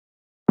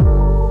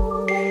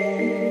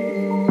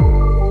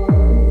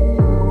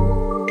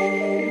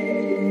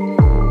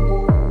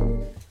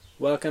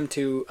Welcome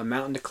to A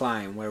Mountain to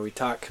Climb, where we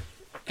talk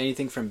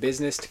anything from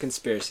business to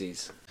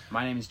conspiracies.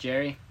 My name is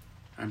Jerry.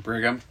 I'm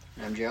Brigham.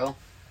 I'm Joe.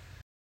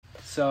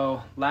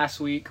 So last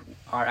week,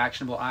 our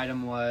actionable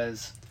item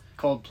was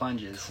cold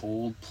plunges.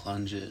 Cold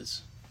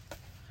plunges.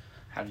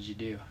 How did you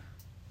do?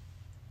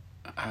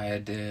 I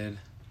did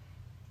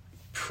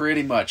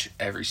pretty much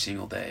every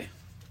single day.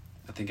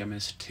 I think I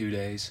missed 2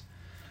 days,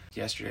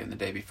 yesterday and the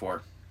day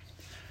before.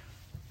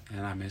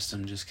 And I missed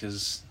them just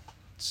because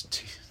it's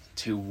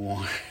too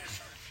warm.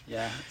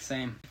 Yeah,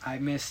 same. I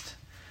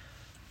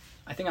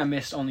think I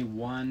missed only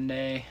one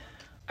day.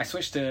 I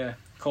switched to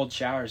cold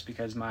showers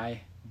because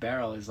my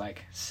barrel is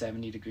like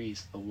 70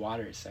 degrees. The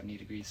water is 70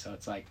 degrees, so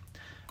it's like...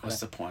 What's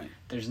the point?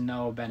 There's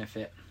no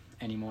benefit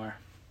anymore.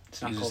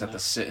 It's not you cold just have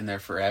enough. to sit in there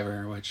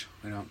forever, which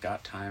we don't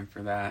got time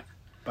for that.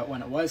 But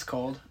when it was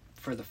cold,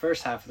 for the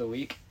first half of the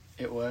week,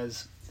 I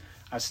was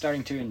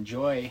starting to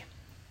enjoy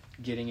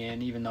getting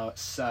in, even though it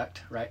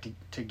sucked, right,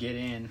 to get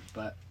in.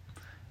 But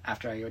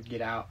after I would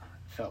get out,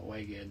 it felt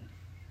way good.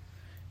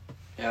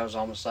 Yeah, it was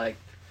almost like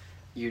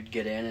you'd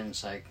get in and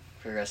it's like,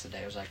 for the rest of the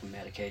day, it was like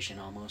medication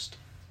almost.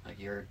 Like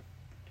your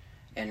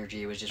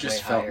energy was just way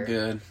felt higher.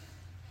 Good.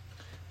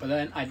 But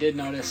then I did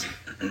notice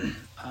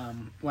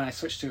when I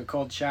switched to a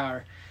cold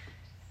shower,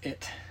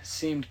 it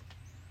seemed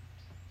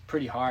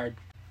pretty hard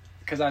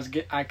because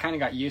I kind of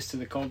got used to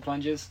the cold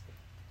plunges,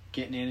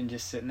 getting in and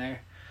just sitting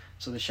there.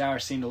 So the shower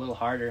seemed a little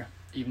harder,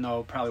 even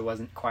though it probably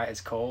wasn't quite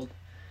as cold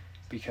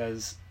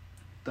because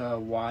the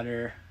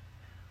water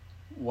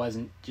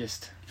wasn't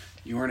just...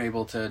 You weren't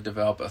able to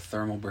develop a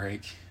thermal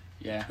break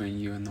Yeah. between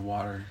you and the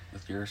water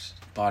with your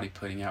body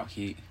putting out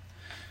heat.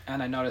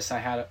 And I noticed I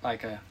had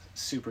like a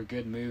super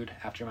good mood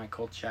after my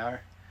cold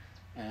shower.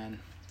 And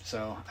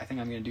so I think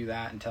I'm going to do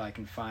that until I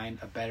can find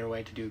a better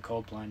way to do a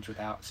cold plunge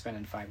without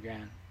spending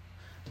 $5,000.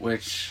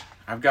 Which,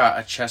 I've got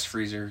a chest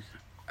freezer.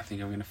 I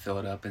think I'm going to fill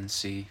it up and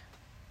see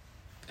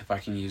if I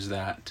can use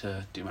that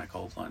to do my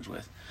cold plunge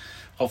with.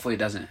 Hopefully it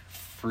doesn't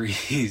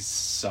freeze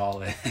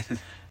solid.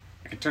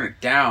 I can turn it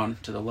down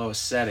to the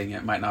lowest setting.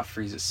 It might not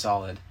freeze it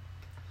solid.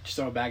 Just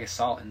throw a bag of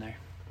salt in there.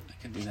 I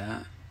can do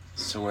that.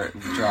 So where it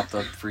will drop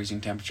the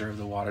freezing temperature of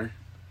the water.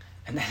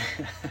 And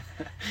then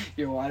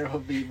your water will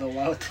be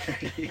below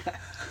 30.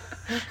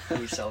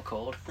 We so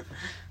cold.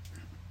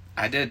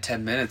 I did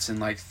 10 minutes in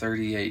like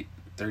 38,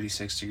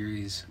 36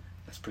 degrees.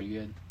 That's pretty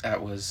good.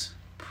 That was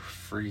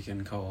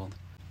freaking cold.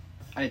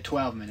 I did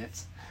 12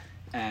 minutes.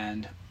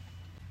 And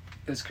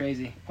it was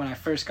crazy. When I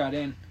first got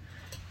in,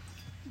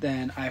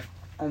 then I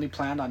only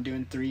planned on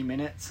doing 3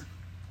 minutes.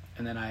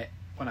 And then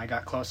when I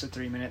got close to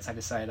 3 minutes, I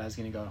decided I was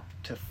going to go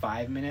to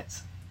 5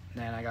 minutes.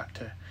 And then I got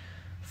to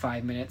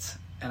 5 minutes,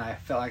 and I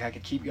felt like I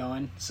could keep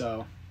going.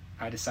 So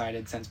I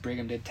decided, since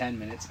Brigham did 10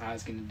 minutes, I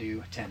was going to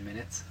do 10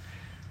 minutes.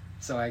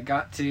 So I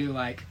got to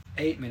like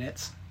 8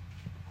 minutes,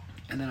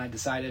 and then I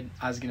decided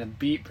I was going to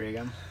beat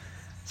Brigham.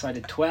 So I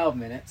did 12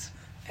 minutes,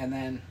 and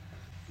then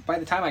by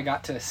the time I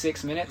got to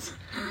 6 minutes,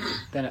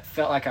 then it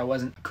felt like I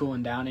wasn't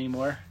cooling down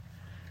anymore,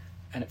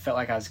 and it felt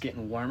like I was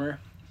getting warmer.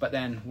 But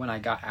then when I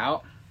got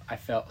out, I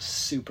felt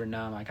super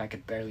numb, like I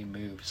could barely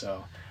move.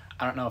 So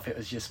I don't know if it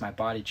was just my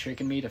body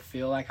tricking me to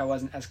feel like I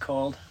wasn't as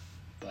cold,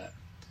 but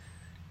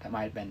that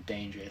might have been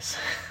dangerous.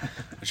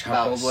 Which,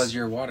 how cold was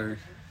your water?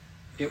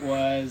 It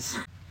was,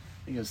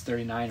 I think it was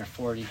 39 or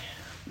 40.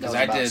 That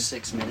was about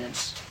 6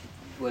 minutes.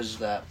 Was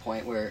that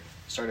point where it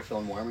started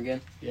feeling warm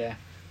again? Yeah.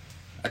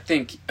 I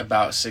think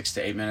about 6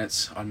 to 8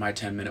 minutes on my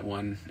 10-minute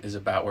one is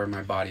about where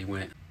my body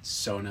went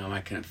so numb I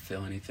couldn't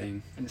feel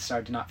anything. And it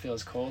started to not feel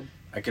as cold?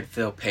 I could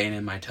feel pain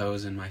in my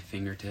toes and my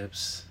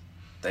fingertips.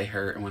 They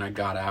hurt, and when I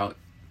got out,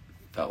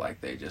 felt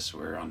like they just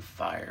were on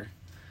fire.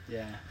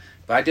 Yeah.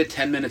 But I did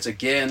 10 minutes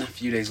again a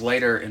few days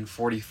later in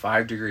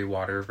 45-degree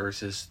water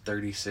versus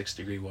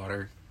 36-degree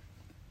water.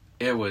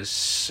 It was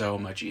so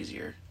much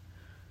easier.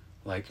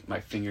 Like, my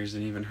fingers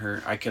didn't even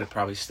hurt. I could have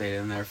probably stayed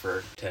in there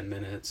for 10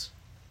 minutes.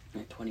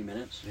 Like 20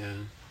 minutes? Yeah.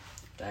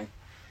 Dang.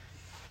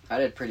 I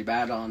did pretty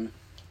bad on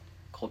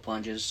cold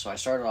plunges, so I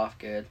started off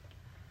good.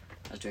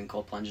 I was doing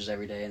cold plunges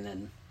every day, and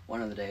then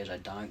one of the days I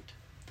dunked.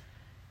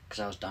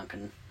 Because I was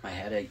dunking my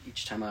head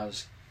each time I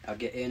would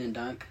get in and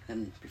dunk,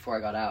 and before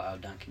I got out, I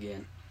would dunk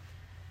again.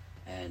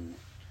 And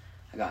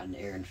I got an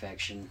ear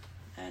infection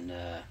and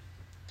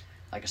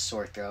like a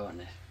sore throat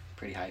and a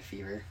pretty high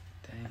fever.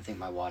 Dang. I think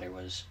my water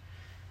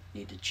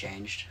needed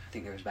changed. I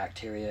think there was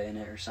bacteria in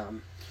it or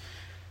something.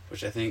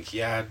 Which I think,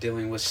 yeah,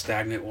 dealing with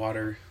stagnant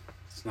water,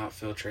 it's not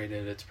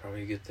filtrated. It's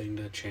probably a good thing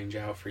to change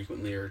out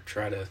frequently or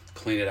try to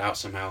clean it out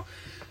somehow.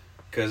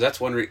 Because that's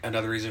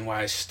another reason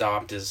why I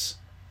stopped is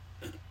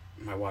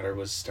my water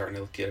was starting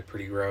to get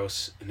pretty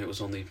gross, and it was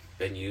only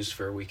been used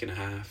for a week and a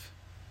half.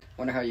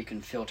 Wonder how you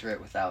can filter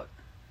it without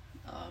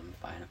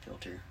buying a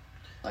filter.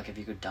 Like if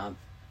you could dump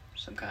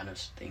some kind of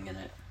thing in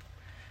it.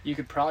 You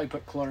could probably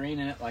put chlorine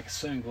in it like a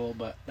swimming pool,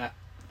 but that,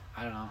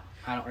 I don't know.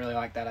 I don't really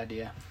like that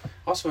idea.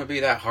 Also, it would be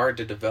that hard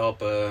to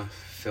develop a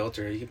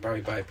filter. You could probably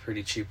buy a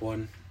pretty cheap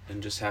one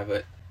and just have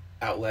it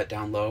outlet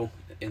down low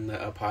in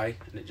the up high,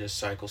 and it just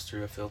cycles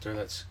through a filter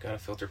that's got a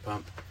filter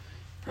pump.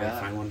 Probably Yeah.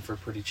 find one for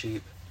pretty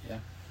cheap. Yeah.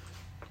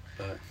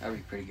 But That'd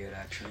be pretty good,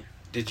 actually.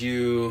 did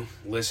you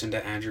listen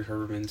to Andrew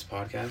Herberman's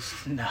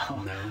podcast?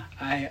 No. No.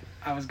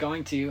 I was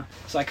going to,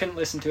 so I couldn't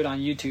listen to it on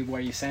YouTube where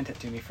you sent it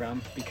to me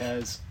from,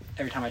 because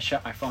every time I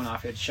shut my phone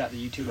off, it'd shut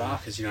the YouTube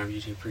off. Because you don't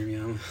have YouTube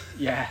Premium.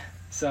 Yeah.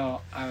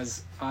 So I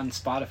was on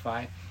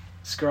Spotify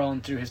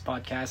scrolling through his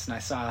podcast, and I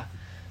saw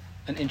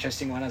an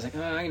interesting one. I was like,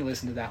 oh, I'm going to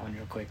listen to that one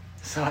real quick.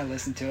 So I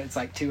listened to it. It's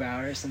like 2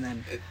 hours, and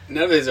then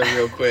None of these are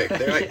real quick.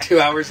 They're like Yeah. 2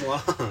 hours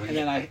long. and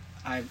then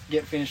I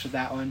get finished with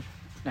that one,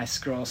 and I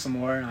scroll some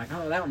more, and I'm like,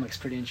 oh, that one looks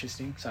pretty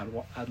interesting.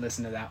 So I'd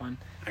listen to that one.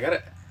 I got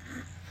an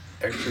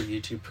extra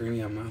YouTube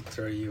Premium. I'll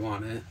throw you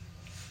on it.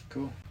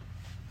 Cool.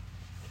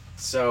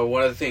 So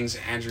one of the things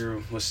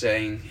Andrew was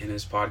saying in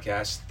his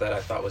podcast that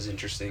I thought was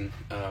interesting,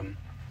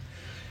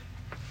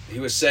 he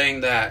was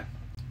saying that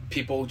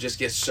people just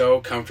get so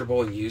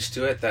comfortable and used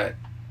to it that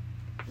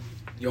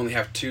you only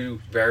have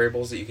two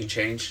variables that you can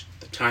change: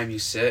 the time you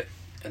sit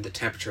and the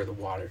temperature of the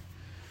water.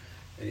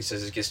 And he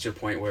says it gets to a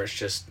point where it's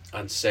just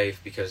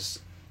unsafe because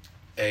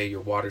A, your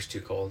water's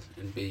too cold,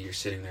 and B, you're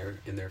sitting there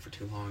in there for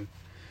too long.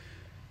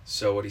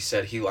 So what he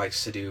said he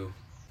likes to do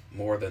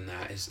more than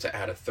that is to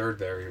add a third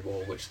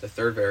variable, which the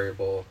third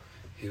variable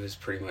he was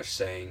pretty much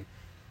saying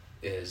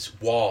is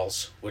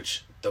walls,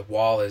 which the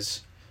wall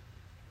is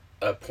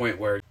a point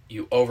where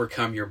you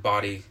overcome your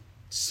body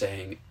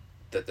saying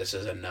that this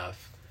is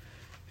enough.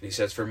 And he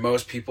says for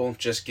most people,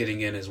 just getting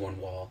in is one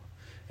wall.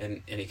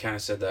 And he kind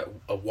of said that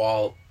a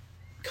wall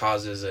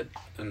causes an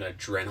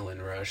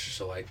adrenaline rush.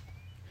 So like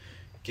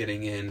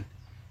getting in,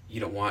 you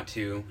don't want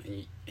to,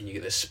 and you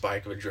get this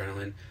spike of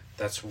adrenaline.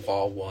 That's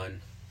wall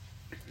one.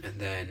 And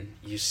then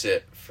you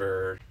sit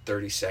for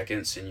 30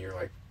 seconds and you're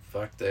like,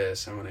 fuck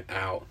this, I'm gonna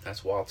out.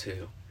 That's wall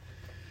two.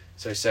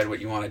 So he said what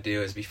you want to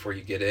do is before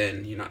you get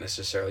in, you're not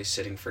necessarily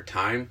sitting for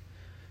time,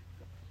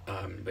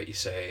 but you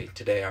say,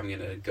 today I'm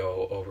gonna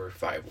go over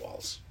 5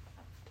 walls.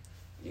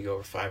 You go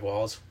over 5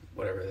 walls,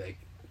 whatever they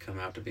come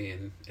out to be,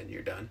 and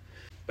you're done.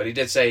 But he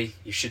did say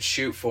you should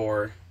shoot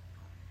for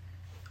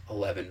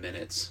 11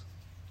 minutes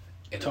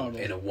in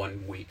a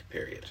 1 week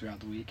period. Throughout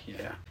the week,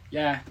 Yeah.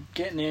 Yeah,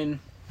 getting in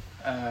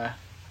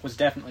was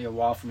definitely a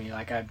wall for me.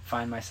 Like, I'd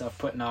find myself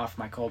putting off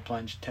my cold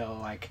plunge till,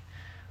 like,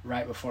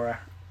 right before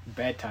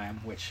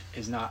bedtime, which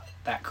is not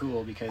that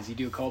cool because you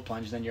do a cold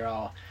plunge, then you're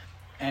all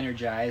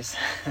energized.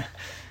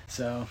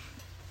 So,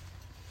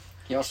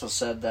 He also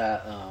said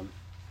that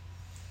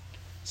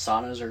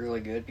saunas are really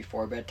good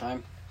before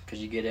bedtime because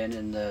you get in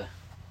and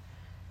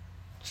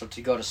so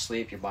to go to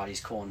sleep, your body's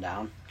cooling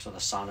down. So the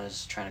sauna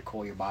is trying to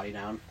cool your body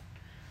down,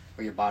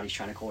 or your body's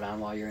trying to cool down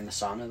while you're in the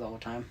sauna the whole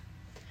time.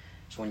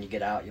 So when you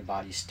get out, your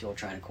body's still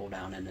trying to cool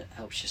down, and it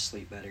helps you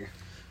sleep better.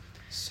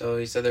 So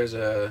he said there's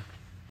I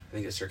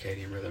think it's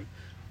circadian rhythm.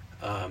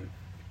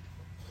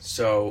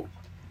 So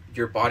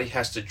your body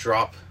has to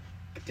drop,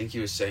 I think he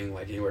was saying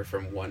like anywhere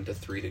from 1 to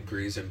 3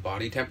 degrees in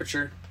body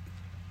temperature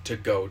to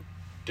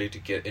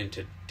get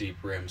into deep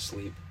REM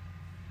sleep.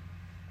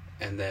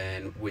 And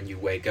then when you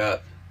wake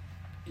up,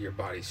 your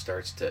body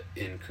starts to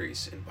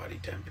increase in body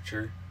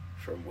temperature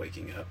from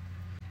waking up.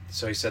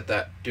 So he said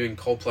that doing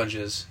cold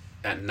plunges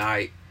at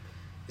night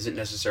isn't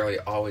necessarily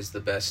always the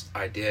best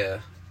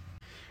idea.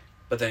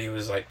 But then he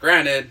was like,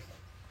 granted,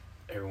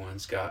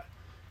 everyone's got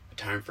a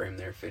time frame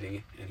they're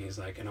fitting, and he's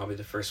like, and I'll be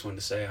the first one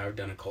to say I've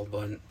done a cold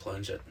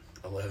plunge at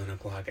 11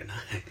 o'clock at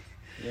night.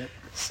 yep.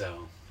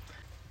 So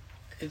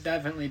It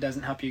definitely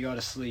doesn't help you go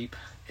to sleep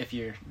if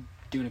you're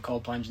doing a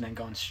cold plunge and then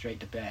going straight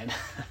to bed.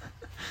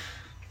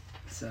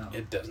 So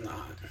it does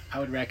not. I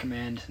would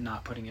recommend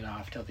not putting it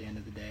off till the end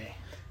of the day.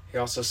 He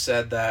also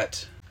said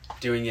that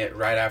doing it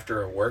right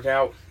after a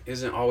workout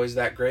isn't always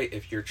that great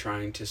if you're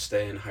trying to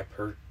stay in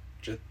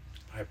Hypertrophy.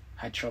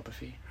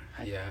 hypertrophy.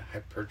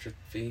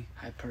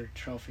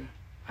 Hypertrophy.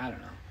 I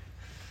don't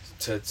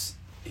know.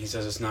 He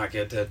says it's not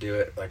good to do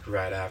it like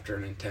right after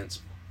an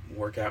intense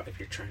workout if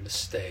you're trying to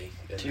stay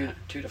in that.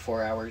 2 to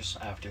 4 hours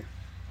after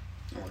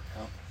a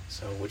workout.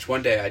 So, which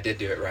one day I did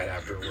do it right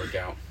after a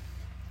workout.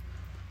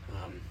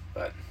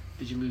 But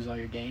Did you lose all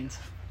your gains?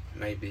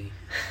 maybe.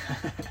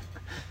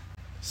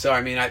 So,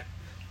 I mean,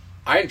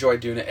 I enjoy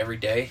doing it every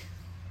day,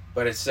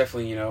 but it's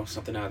definitely,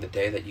 something out of the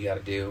day that you got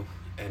to do,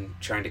 and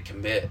trying to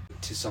commit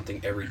to something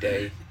every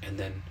day and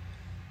then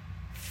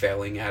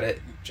failing at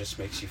it just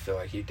makes you feel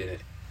like you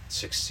didn't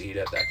succeed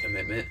at that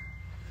commitment.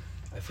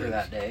 For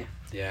that day.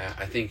 Yeah,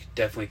 I think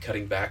definitely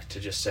cutting back to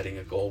just setting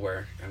a goal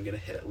where I'm going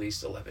to hit at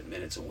least 11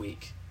 minutes a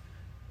week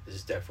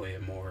is definitely a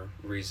more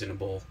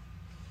reasonable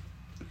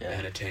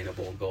and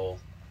attainable goal.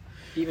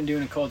 Even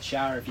doing a cold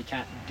shower, if you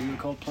can't do a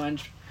cold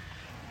plunge,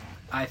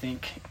 I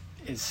think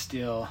is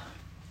still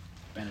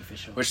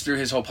beneficial. Which through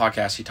his whole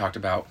podcast, he talked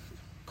about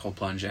cold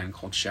plunge and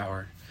cold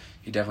shower.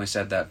 He definitely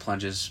said that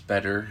plunge is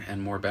better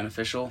and more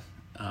beneficial,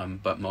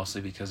 but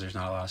mostly because there's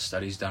not a lot of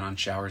studies done on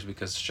showers,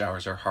 because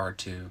showers are hard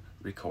to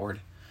record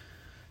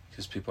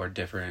because people are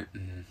different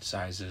in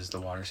sizes, the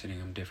water's hitting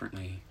them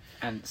differently.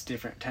 And it's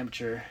different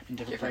temperature in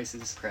different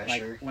places.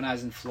 Pressure. Like when I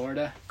was in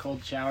Florida,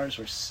 cold showers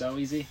were so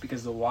easy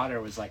because the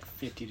water was like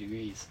 50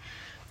 degrees.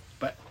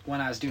 But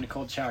when I was doing a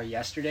cold shower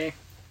yesterday,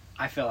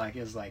 I felt like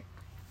it was like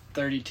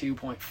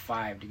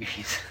 32.5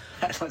 degrees.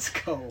 Let's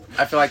go.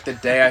 I feel like the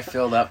day I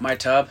filled up my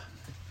tub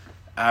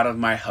out of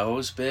my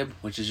hose bib,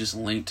 which is just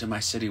linked to my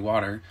city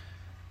water,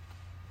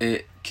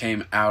 it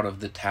came out of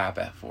the tap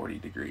at 40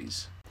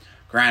 degrees.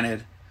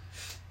 Granted,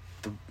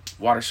 the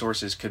water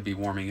sources could be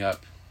warming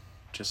up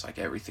just like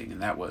everything,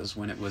 and that was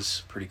when it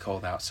was pretty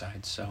cold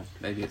outside, so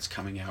maybe it's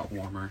coming out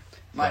warmer.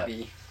 Might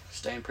be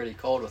staying pretty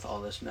cold with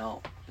all this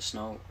melt, the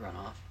snow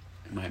runoff.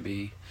 It might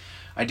be.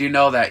 I do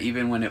know that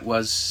even when it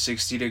was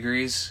 60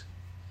 degrees,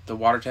 the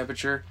water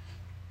temperature,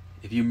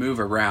 if you move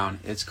around,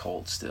 it's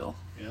cold still.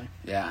 Really?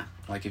 Yeah.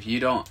 Like if you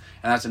don't,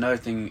 and that's another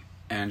thing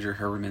Andrew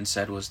Herberman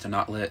said, was to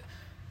not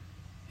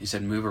he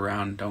said move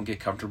around, don't get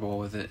comfortable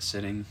with it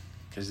sitting,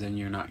 because then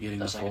you're not getting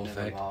That's the like full a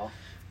different effect. wall.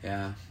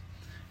 Yeah.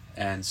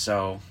 And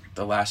so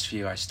the last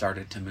few I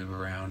started to move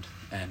around,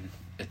 and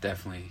it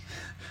definitely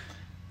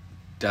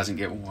doesn't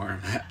get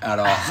warm at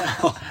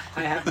all.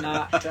 I have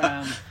not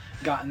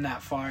gotten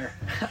that far.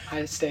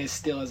 I stay as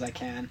still as I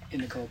can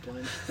in the cold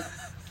plunge.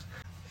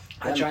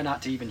 I try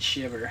not to even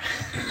shiver.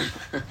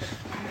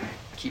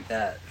 Keep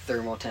that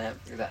thermal temp,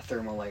 or that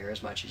thermal layer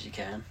as much as you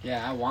can.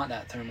 Yeah, I want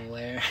that thermal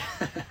layer.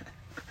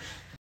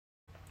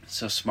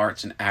 So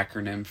SMART's an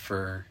acronym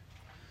for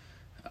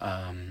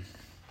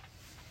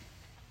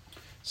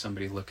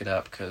somebody look it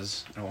up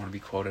because I don't want to be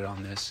quoted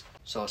on this.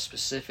 So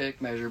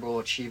specific, measurable,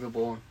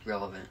 achievable,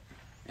 relevant.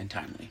 And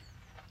timely.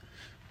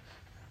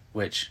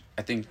 Which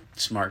I think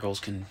SMART goals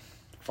can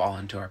fall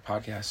into our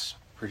podcast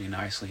pretty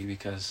nicely,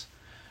 because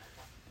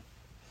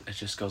it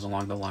just goes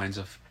along the lines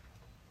of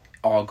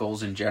all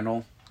goals in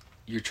general.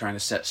 You're trying to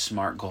set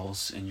SMART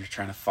goals and you're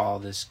trying to follow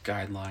this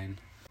guideline.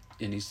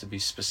 It needs to be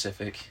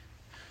specific,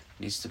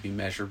 needs to be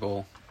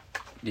measurable,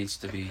 needs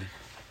to be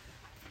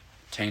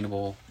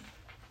attainable,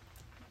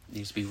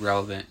 needs to be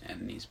relevant,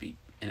 and needs to be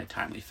in a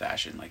timely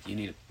fashion. Like, you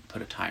need to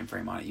put a time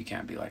frame on it. You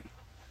can't be like,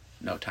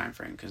 no time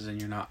frame, because then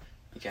you're not.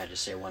 You can't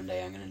just say one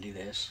day I'm going to do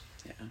this.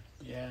 Yeah.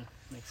 Yeah,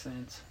 makes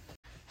sense.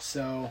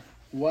 So,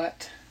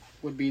 what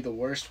would be the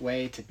worst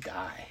way to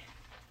die?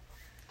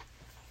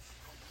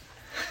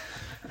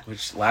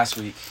 Which last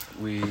week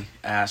we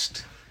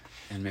asked,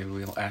 and maybe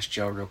we'll ask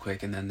Joe real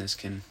quick, and then this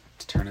can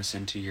turn us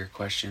into your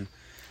question.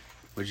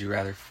 Would you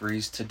rather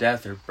freeze to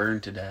death or burn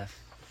to death?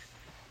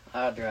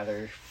 I'd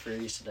rather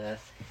freeze to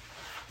death.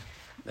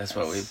 That's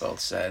what we both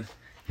said.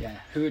 Yeah,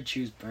 who would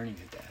choose burning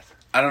to death?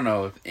 I don't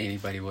know if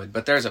anybody would,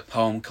 but there's a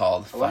poem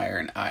called Fire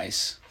and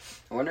Ice.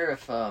 I wonder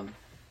if,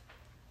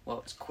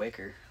 it's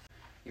quicker.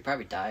 You'd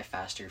probably die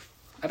faster.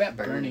 I bet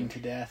burning to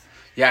death.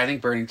 Yeah, I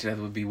think burning to death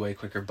would be way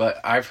quicker, but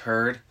I've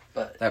heard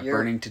But that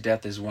burning to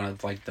death is one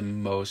of like the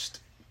most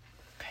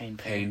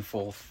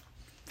Painful.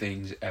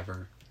 things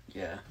ever.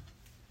 Yeah.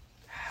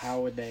 How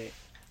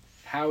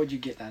would you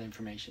get that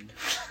information?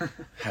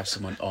 Have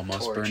someone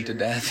almost burned to Torture.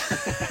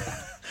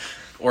 death.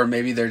 Or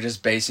maybe they're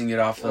just basing it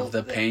off Well, of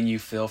the pain you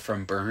feel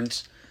from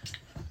burns.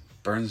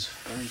 Burns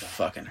Burns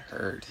fucking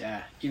hurt.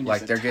 Yeah. Even Like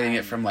just they're a getting it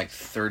tiny- from like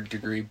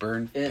 3rd-degree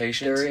burn patients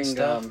During and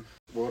stuff.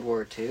 World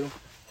War II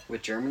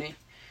with Germany,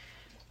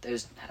 they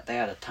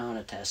had a ton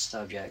of test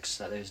subjects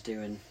that they was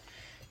doing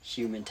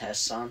human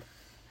tests on,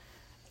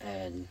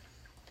 and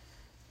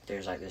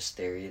there's like this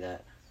theory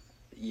that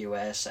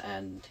U.S.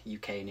 and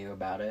UK knew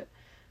about it,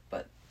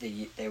 but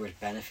they were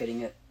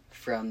benefiting it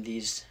from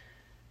these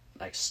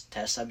like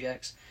test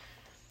subjects,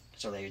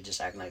 so they were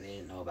just acting like they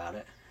didn't know about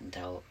it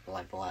until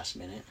like the last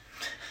minute.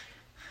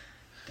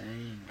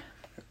 Dang.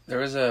 There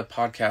was a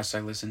podcast I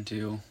listened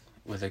to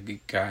with a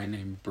guy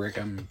named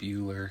Brigham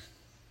Bueller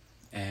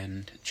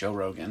and Joe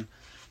Rogan.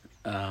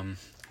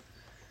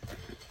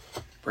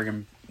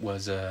 Brigham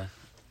was a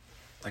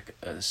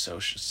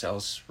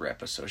sales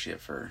rep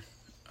associate for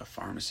a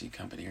pharmacy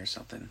company or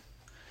something.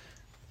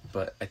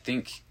 But I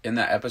think in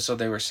that episode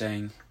they were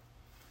saying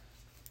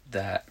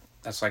that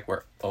that's like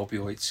where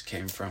opioids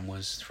came from,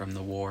 was from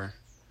the war.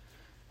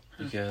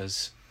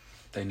 Because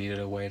they needed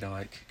a way to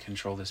like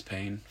control this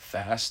pain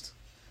fast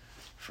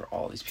for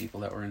all these people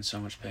that were in so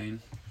much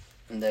pain.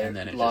 And And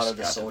then a it lot just of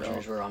the got soldiers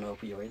developed. were on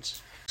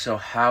opioids. So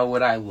how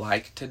would I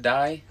like to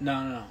die?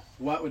 No.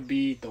 What would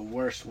be the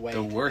worst way?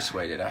 The worst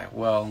way to die?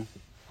 Well,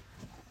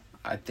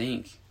 I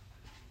think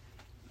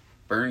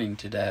burning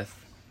to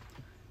death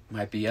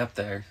might be up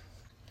there.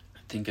 I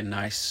think a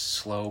nice,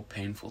 slow,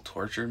 painful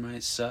torture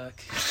might suck.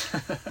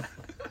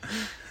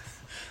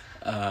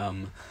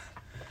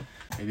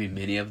 Maybe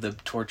many of the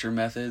torture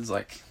methods,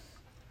 like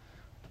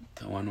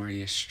the one where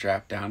you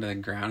strap down to the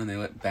ground and they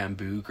let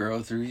bamboo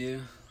grow through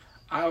you.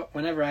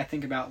 Whenever I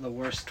think about the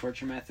worst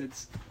torture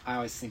methods, I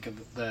always think of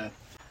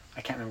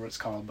I can't remember what it's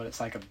called, but it's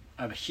like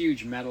a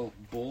huge metal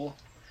bowl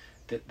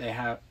that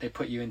they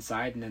put you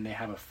inside, and then they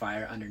have a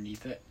fire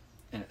underneath it,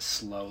 and it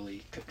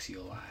slowly cooks you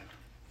alive.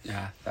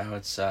 Yeah, that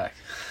would suck.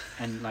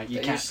 And like you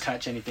They can't used-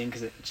 touch anything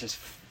because it's just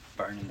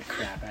burning the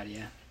crap out of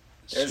you.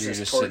 So There's you're this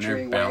just sitting there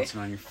torturing way.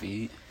 bouncing on your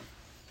feet.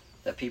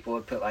 That people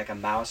would put like a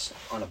mouse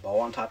on a bowl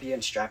on top of you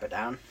and strap it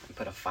down and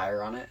put a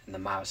fire on it, and the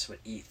mouse would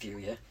eat through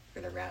you,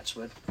 or the rats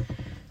would.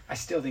 I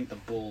still think the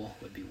bull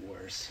would be worse.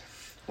 worse.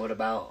 What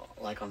about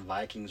like on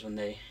Vikings when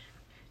they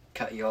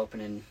cut you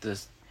open and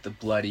The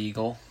blood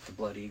eagle, the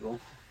blood eagle?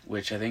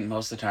 which I think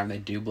most of the time they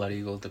do blood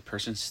eagle, the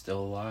person's still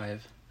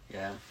alive.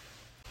 Yeah.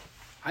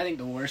 I think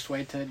the worst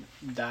way to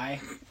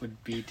die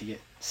would be to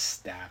get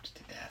stabbed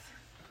to death.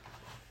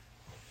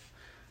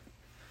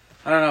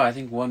 I don't know. I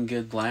think one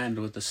good land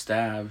with the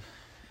stab,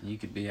 you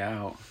could be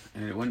out,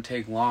 and it wouldn't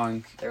take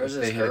long. There was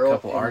if this they hit a girl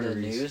couple in the arteries.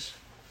 news.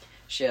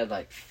 She had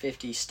like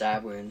 50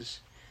 stab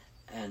wounds,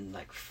 and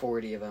like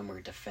 40 of them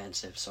were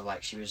defensive. So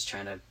like she was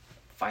trying to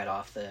fight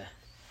off the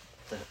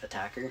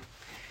attacker,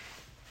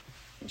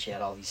 and she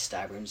had all these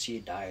stab wounds. She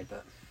died,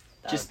 but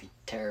that Just- would be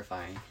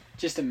terrifying.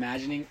 Just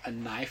imagining a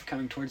knife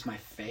coming towards my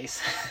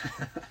face.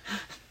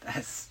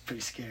 That's pretty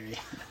scary.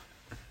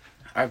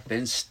 I've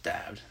been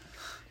stabbed.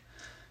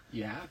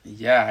 Yeah?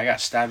 Yeah, I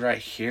got stabbed right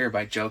here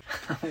by Joe.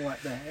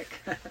 What the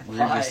heck? We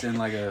were just Why? in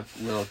like a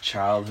little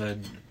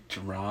childhood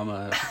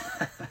drama,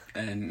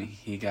 and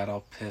he got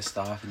all pissed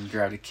off and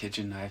grabbed a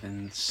kitchen knife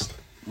and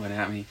went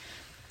at me.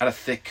 I had a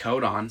thick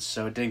coat on,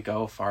 so it didn't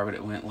go far, but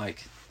it went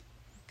like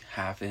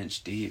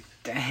half-inch deep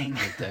Dang.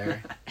 right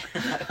there.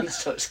 That was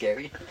so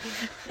scary.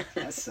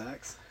 That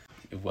sucks.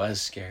 It was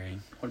scary.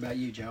 What about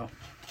you, Joe?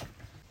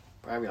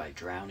 Probably like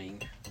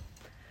drowning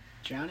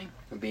Drowning?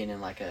 or being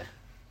in like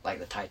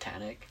the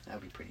Titanic. That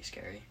would be pretty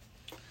scary.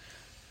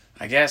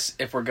 I guess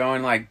if we're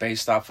going like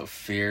based off of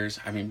fears,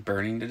 I mean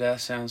burning to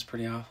death sounds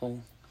pretty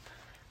awful,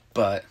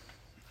 but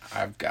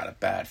I've got a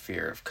bad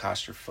fear of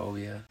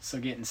claustrophobia. So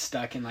getting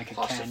stuck in like a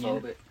canyon?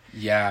 Claustrophobic.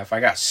 Yeah, if I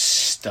got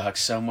stuck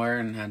somewhere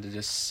and had to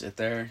just sit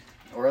there.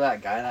 Or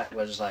that guy that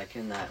was like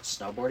in that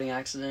snowboarding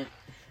accident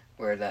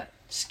where that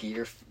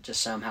skier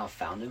just somehow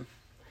found him.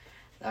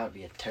 That would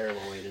be a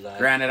terrible way to die.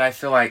 Granted, I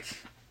feel like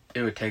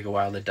it would take a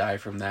while to die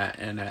from that,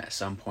 and at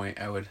some point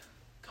I would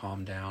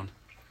calm down.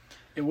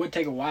 It would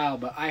take a while,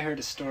 but I heard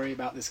a story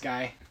about this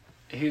guy.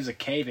 He was a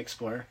cave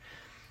explorer,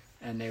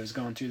 and they was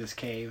going through this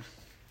cave,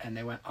 and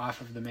they went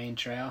off of the main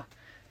trail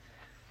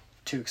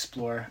to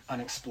explore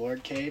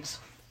unexplored caves,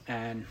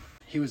 and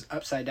he was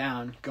upside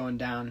down going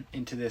down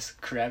into this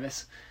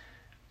crevice,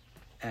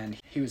 and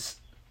he was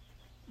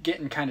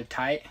getting kind of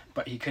tight,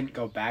 but he couldn't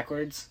go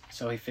backwards,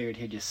 so he figured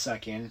he'd just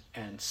suck in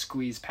and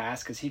squeeze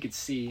past because he could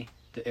see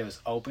that it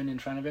was open in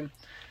front of him.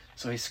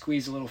 So he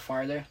squeezed a little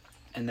farther,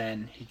 and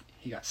then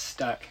he got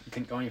stuck and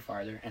couldn't go any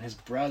farther, and his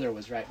brother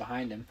was right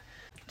behind him.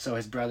 So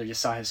his brother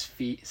just saw his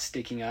feet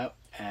sticking up,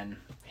 and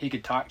he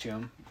could talk to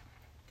him,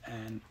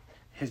 and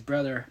his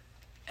brother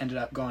ended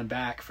up going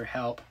back for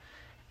help,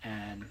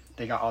 and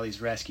they got all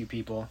these rescue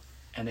people,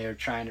 and they were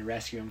trying to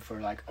rescue him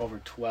for like over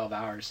 12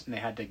 hours, and they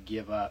had to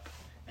give up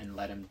and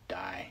let him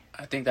die.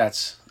 I think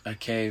that's a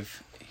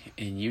cave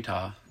in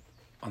Utah,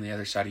 on the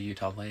other side of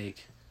Utah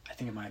Lake, I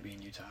think it might be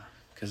in Utah.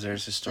 because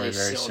there's a story They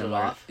very sealed it similar.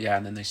 off? Yeah,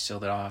 and then they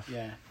sealed it off.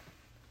 Yeah.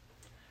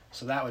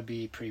 So that would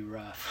be pretty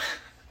rough.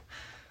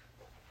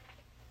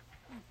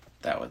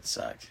 That would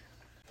suck.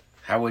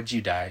 How would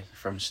you die?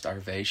 From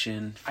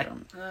starvation?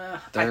 From I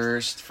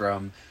thirst?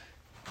 From...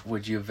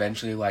 Would you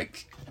eventually,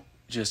 like,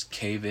 just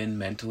cave in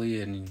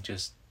mentally and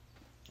just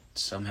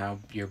somehow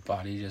your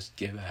body just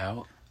give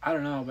out?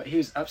 don't know, but he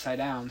was upside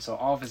down, so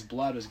all of his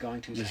blood was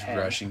going to his Just head.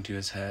 rushing to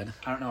his head.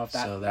 I don't know if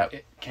that, So that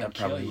it can that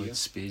kill probably you. would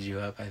speed you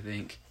up, I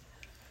think.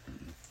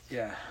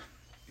 Yeah.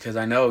 Because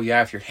I know,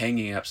 yeah, if you're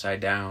hanging upside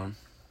down,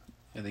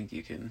 I think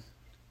you can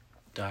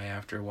die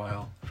after a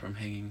while from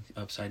hanging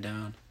upside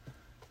down.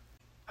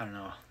 I don't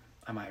know.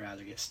 I might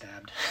rather get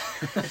stabbed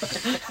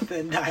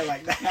than die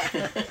like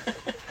that.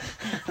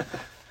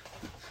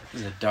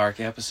 This is a dark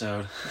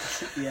episode.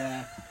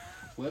 Yeah.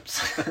 Whoops.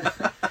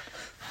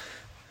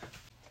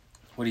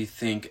 What do you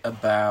think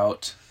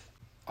about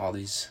all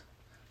these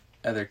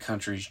other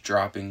countries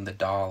dropping the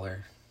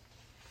dollar?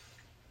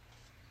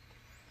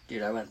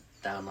 Dude, I went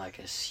down like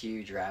a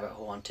huge rabbit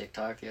hole on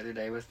TikTok the other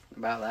day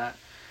about that.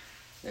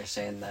 They're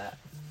saying that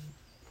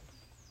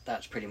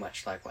that's pretty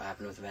much like what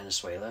happened with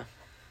Venezuela.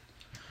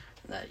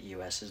 That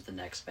U.S. is the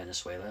next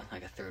Venezuela,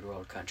 like a third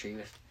world country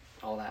if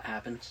all that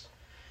happens.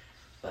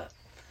 But it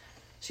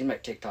seemed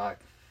like TikTok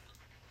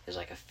is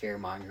like a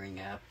fear-mongering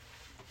app.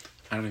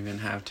 I don't even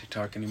have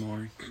TikTok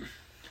anymore.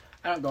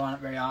 I don't go on it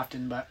very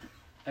often, but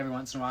every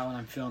once in a while when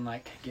I'm feeling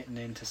like getting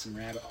into some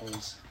rabbit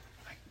holes,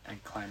 I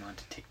climb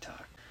onto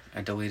TikTok.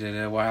 I deleted it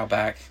a while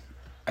back.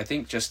 I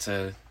think just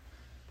to...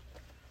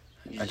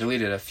 I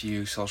deleted a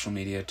few social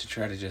media to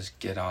try to just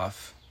get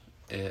off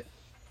it.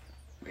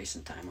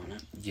 Wasting time on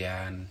it.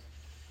 Yeah, and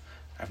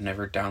I've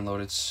never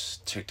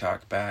downloaded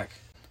TikTok back.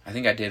 I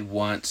think I did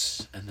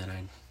once, and then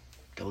I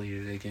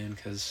deleted it again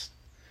because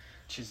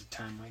She's a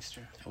time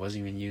waster. I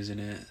wasn't even using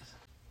it.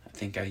 I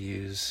think I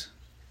use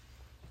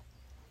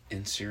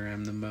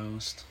Instagram the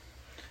most.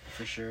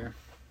 For sure.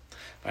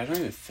 But I don't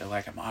even feel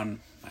like I'm on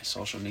my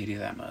social media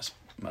that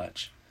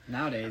much.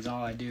 Nowadays,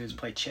 all I do is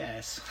play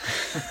chess.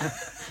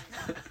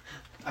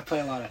 I play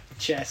a lot of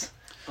chess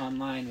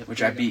online with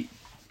Which I Jacob. beat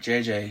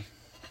JJ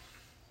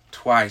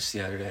twice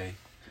the other day.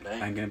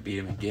 Dang. I'm going to beat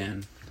him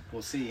again.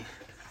 We'll see.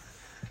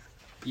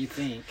 You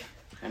think?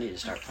 I need to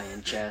start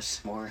playing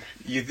chess more.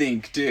 You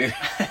think, too?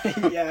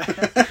 Yeah.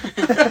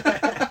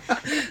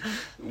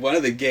 One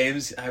of the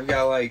games, I've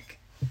got like...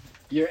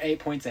 You're 8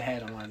 points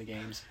ahead on one of the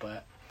games,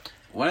 but...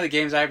 One of the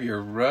games, I have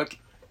your rook,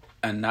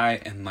 a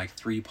knight, and like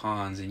 3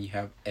 pawns, and you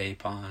have a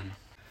pawn.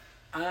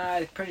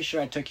 I'm pretty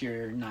sure I took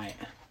your knight.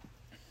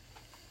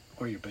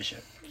 Or your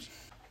bishop.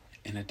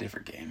 In a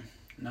different game.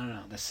 No,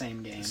 the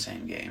same game. The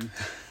same game.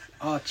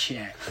 I'll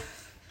check.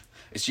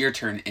 It's your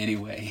turn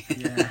anyway.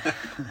 Yeah.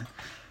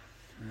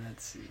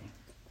 Let's see.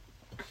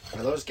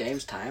 Are those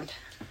games timed?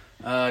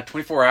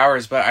 24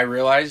 hours, but I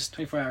realized...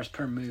 24 hours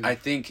per move. I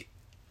think...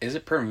 Is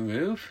it per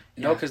move?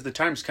 No, Yeah. because the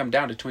times come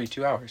down to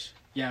 22 hours.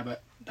 Yeah,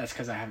 but that's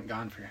because I haven't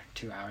gone for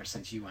 2 hours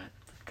since you went.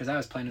 Because I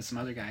was playing with some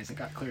other guys. It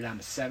got clear down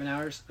to 7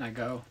 hours, and I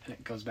go, and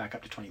it goes back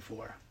up to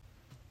 24.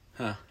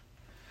 Huh.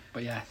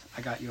 But yeah,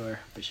 I got your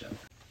bishop.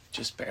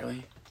 Just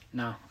barely.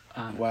 No.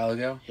 A while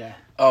ago? Yeah.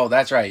 Oh,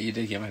 that's right. You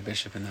did get my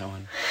bishop in that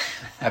one.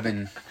 I've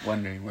been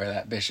wondering where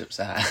that bishop's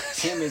at.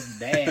 Tim is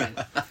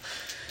bad.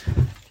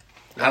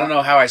 I don't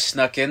know how I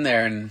snuck in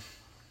there and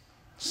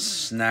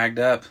snagged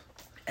up.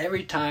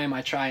 Every time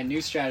I try a new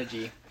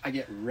strategy, I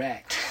get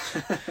wrecked.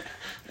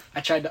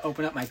 I tried to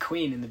open up my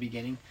queen in the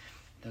beginning.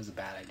 That was a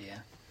bad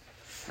idea.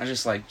 I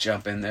just like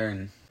jump in there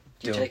and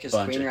Did you do take a his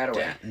bunch queen of right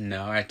away?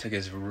 No, I took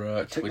his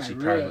rook, Took which my he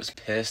probably rook. was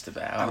pissed I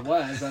about.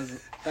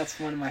 was. That's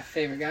one of my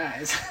favorite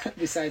guys,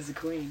 besides the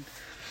queen.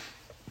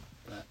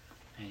 But,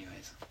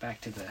 anyways, back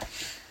to the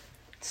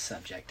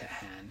subject at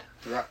hand.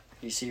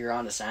 You see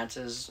Ron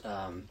DeSantis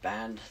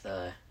banned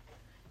the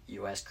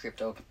U.S.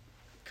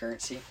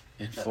 cryptocurrency.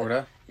 In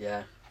Florida?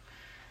 Yeah.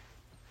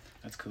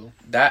 That's cool.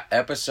 That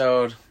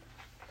episode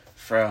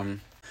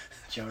from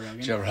Joe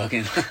Rogan. Joe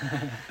Rogan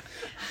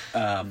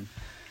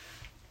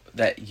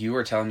that you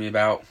were telling me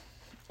about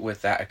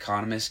with that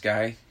economist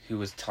guy who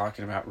was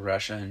talking about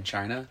Russia and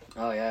China.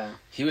 Oh, yeah.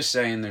 He was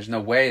saying there's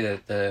no way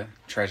that the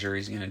Treasury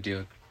is going to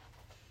do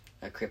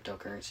A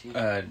cryptocurrency.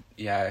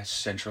 a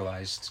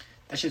centralized.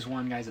 That's just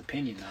one guy's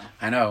opinion,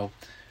 though. I know,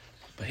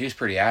 but he was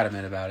pretty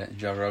adamant about it. And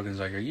Joe Rogan's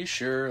like, "Are you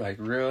sure? Like,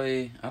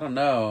 really? I don't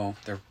know.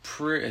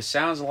 It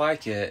sounds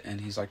like it." And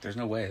he's like, "There's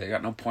no way. They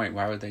got no point.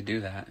 Why would they do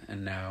that?"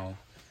 And now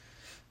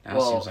it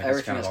Well, seems like it's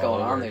everything kind of that's all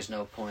going on, over. there's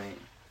no point.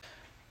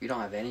 We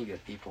don't have any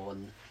good people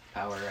in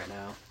power right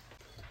now.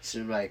 It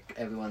seems like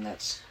everyone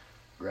that's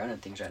running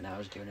things right now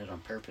is doing it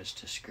on purpose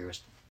to screw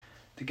us.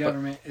 The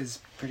government is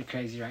pretty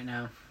crazy right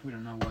now. We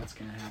don't know what's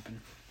going to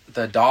happen.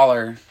 The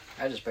dollar.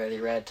 I just barely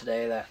read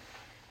today that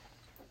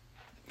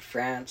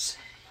France,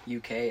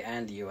 UK,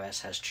 and the US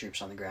has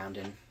troops on the ground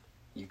in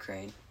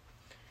Ukraine.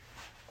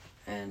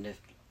 And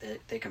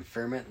if they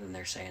confirm it, then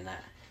they're saying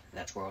that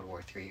that's World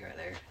War III right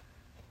there.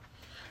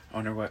 I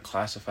wonder what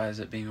classifies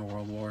it being a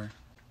world war.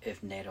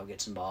 If NATO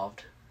gets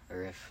involved,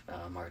 or if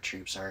our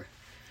troops are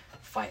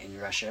fighting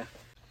Russia,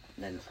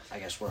 then I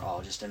guess we're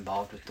all just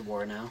involved with the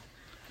war now.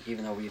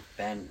 Even though we've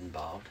been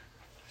involved,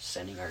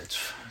 Sending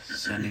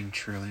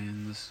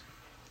trillions.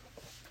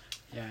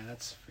 Yeah,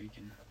 that's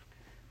freaking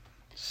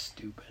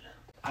stupid.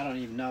 I don't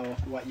even know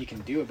what you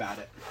can do about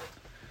it.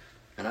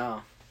 I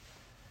know.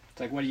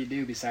 It's like, what do you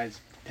do besides,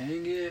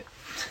 dang it?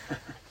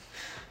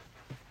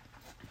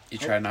 You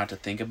try not to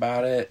think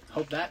about it.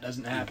 Hope that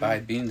doesn't You happen. buy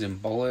beans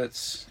and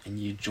bullets, and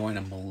you join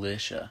a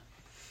militia.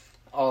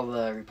 All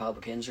the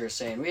Republicans are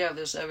saying, we have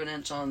this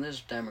evidence on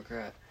this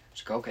Democrat.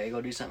 It's like, okay, go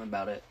do something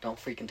about it. Don't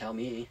freaking tell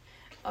me.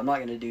 I'm not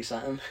going to do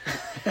something.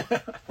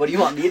 What do you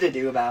want me to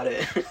do about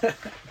it?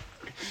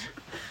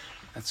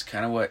 That's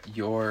kind of what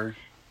you're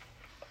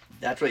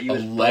That's what you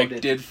was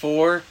elected voted.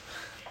 for.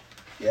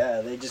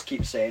 Yeah, they just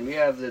keep saying, we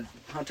have the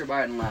Hunter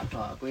Biden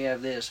laptop. We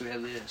have this, we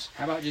have this.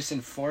 How about just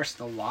enforce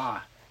the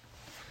law?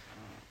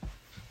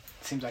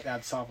 Seems like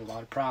that'd solve a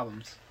lot of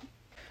problems.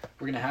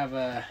 We're going to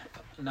have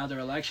another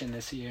election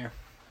this year.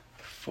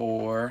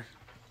 For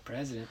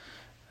President.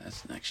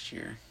 that's next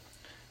year.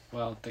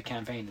 Well, the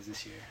campaign is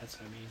this year. That's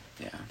what I mean.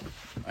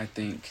 Yeah, I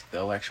think the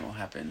election will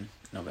happen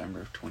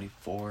November of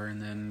 24,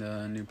 and then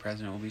the new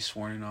president will be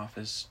sworn in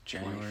office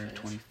January of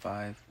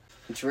 25.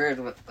 It's weird,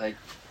 like,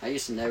 I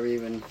used to never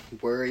even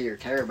worry or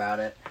care about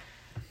it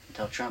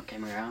until Trump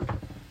came around.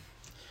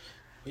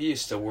 We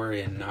used to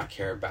worry and not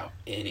care about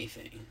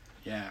anything.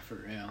 Yeah, for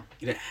real.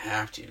 You didn't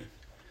have to.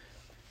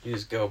 You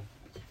just go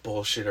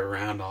bullshit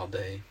around all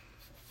day.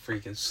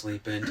 Freaking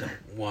sleep in till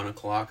 1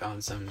 o'clock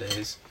on some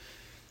days.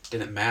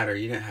 Didn't matter.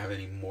 You didn't have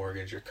any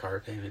mortgage or car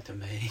payment to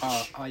make.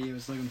 All you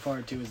was looking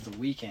forward to was the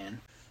weekend.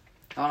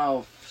 I don't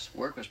know,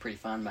 work was pretty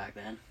fun back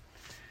then.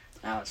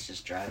 Now it's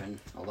just driving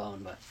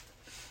alone, but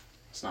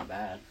it's not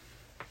bad.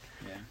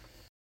 Yeah.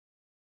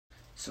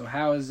 So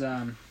how is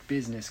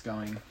business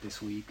going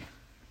this week?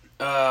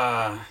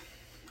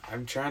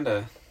 I'm trying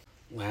to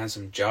land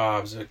some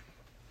jobs.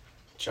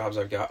 Jobs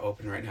I've got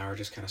open right now are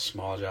just kind of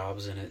small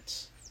jobs, and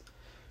it's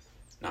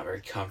not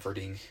very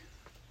comforting.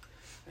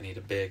 I need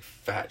a big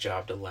fat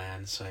job to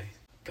land, so I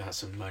got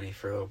some money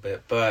for a little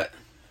bit. But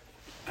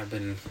I've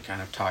been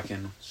kind of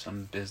talking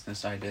some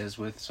business ideas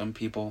with some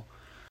people.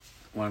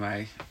 One of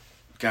my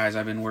guys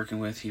I've been working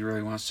with, he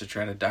really wants to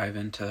try to dive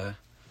into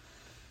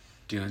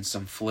doing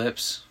some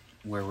flips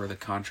where we're the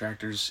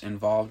contractors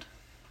involved.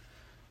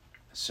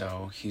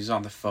 So he's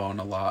on the phone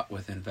a lot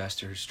with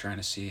investors trying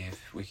to see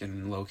if we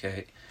can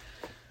locate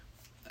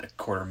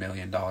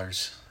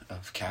 $250,000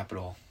 of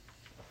capital.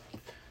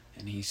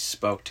 And he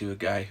spoke to a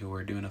guy who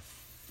we're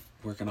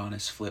working on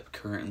his flip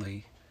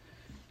currently.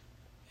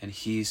 And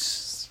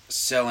he's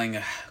selling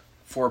a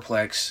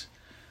fourplex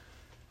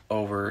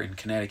over in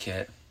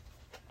Connecticut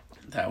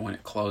that when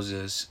it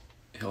closes,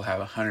 he'll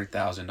have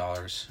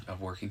 $100,000 of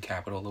working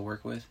capital to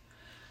work with.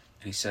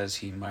 And he says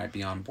he might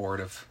be on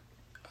board of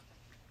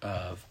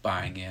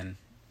buying in,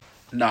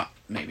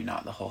 maybe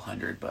not the whole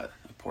 100, but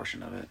a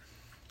portion of it.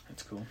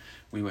 That's cool.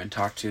 We went and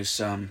talked to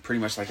some pretty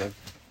much like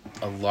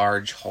a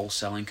large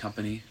wholesaling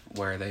company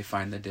where they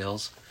find the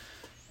deals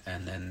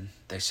and then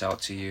they sell it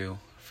to you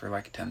for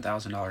like a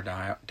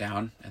 $10,000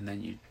 down, and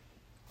then you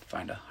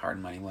find a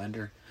hard money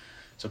lender.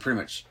 So pretty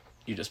much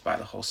you just buy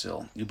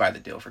you buy the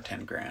deal for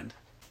 $10,000,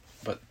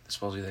 but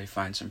supposedly they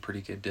find some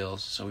pretty good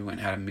deals. So we went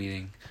and had a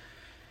meeting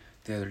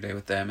the other day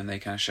with them, and they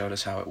kind of showed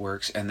us how it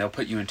works, and they'll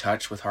put you in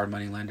touch with hard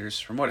money lenders.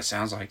 From what it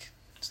sounds like,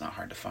 it's not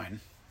hard to find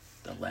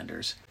the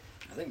lenders.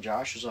 I think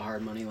Josh is a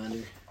hard money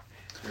lender,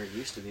 or it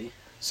used to be.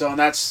 So and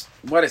that's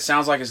what it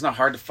sounds like. It's not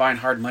hard to find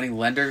hard money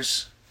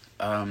lenders.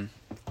 The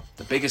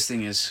biggest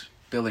thing is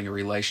building a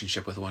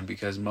relationship with one,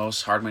 because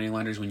most hard money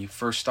lenders, when you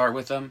first start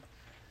with them,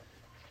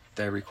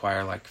 they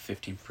require like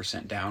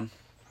 15% down.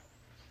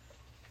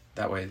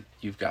 That way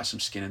you've got some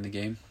skin in the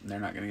game and they're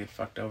not going to get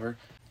fucked over.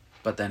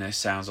 But then it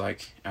sounds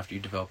like after you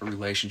develop a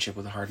relationship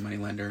with a hard money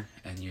lender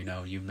and you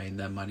know you made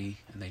them money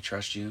and they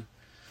trust you,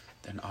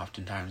 then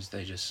oftentimes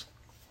they just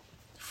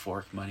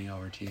fork money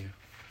over to you.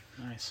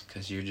 Nice.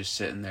 Because you're just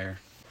sitting there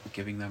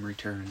giving them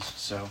returns.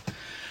 So,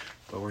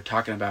 but we're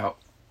talking about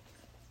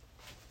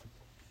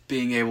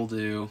being able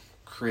to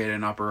create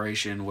an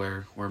operation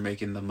where we're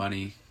making the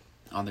money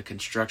on the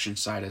construction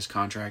side as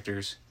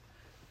contractors,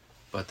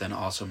 but then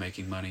also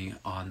making money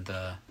on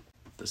the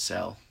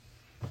sell.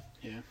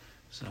 Yeah.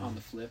 So On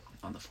the flip.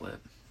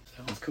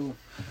 So That's cool.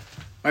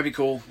 might be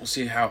cool. We'll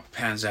see how it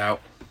pans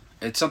out.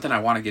 It's something I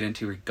want to get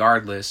into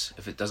regardless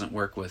if it doesn't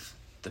work with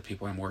the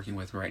people I'm working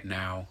with right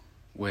now,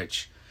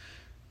 which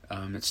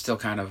it's still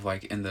kind of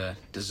like in the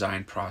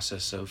design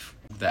process of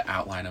the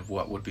outline of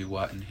what would be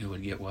what and who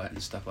would get what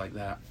and stuff like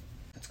that.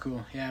 That's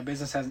cool. Yeah,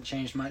 business hasn't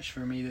changed much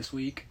for me this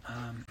week.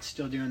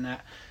 Still doing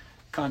that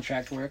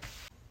contract work.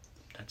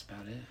 That's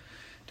about it.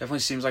 Definitely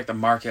seems like the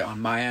market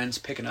on my end's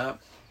picking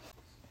up.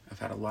 I've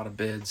had a lot of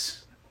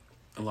bids,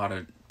 a lot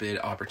of bid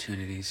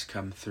opportunities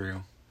come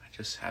through. I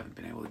just haven't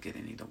been able to get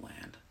any to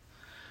land,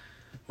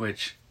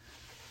 which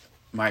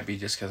might be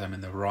just because I'm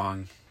in the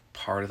wrong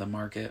part of the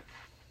market.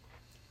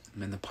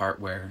 I'm in the part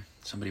where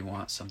somebody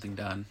wants something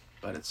done,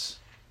 but it's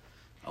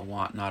a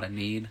want, not a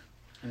need.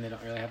 And they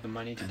don't really have the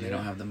money to And do they it.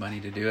 don't have the money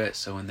to do it,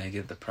 so when they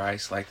get the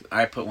price, like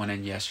I put one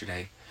in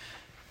yesterday,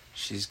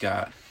 she's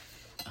got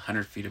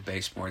 100 feet of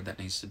baseboard that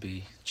needs to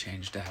be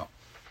changed out,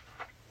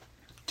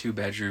 2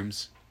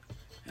 bedrooms,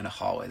 and a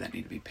hallway that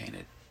need to be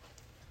painted.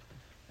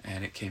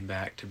 And it came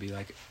back to be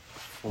like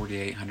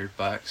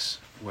 $4,800,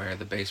 where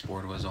the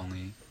baseboard was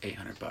only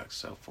 $800,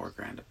 so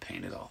 $4,000 to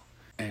paint it all.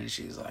 And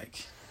she's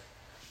like,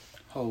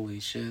 "Holy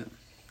shit!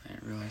 I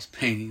didn't realize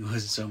painting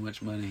was so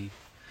much money."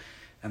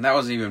 And that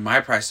wasn't even my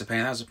price to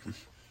paint. That was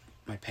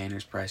my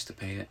painter's price to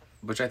paint it,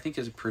 which I think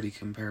is a pretty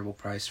comparable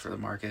price for the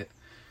market.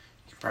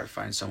 You can probably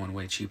find someone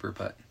way cheaper,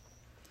 but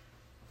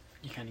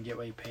You kind of get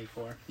what you pay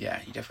for. yeah,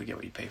 you definitely get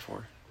what you pay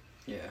for.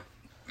 Yeah.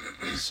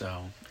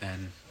 So,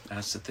 and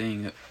that's the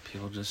thing that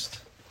people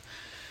just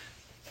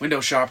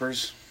window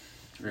shoppers,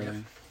 really.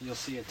 Yep. You'll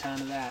see a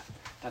ton of that.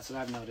 That's what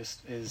I've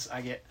noticed is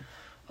I get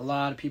a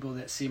lot of people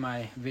that see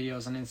my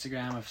videos on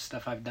Instagram of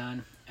stuff I've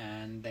done,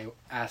 and they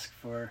ask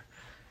for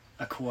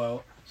a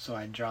quote. So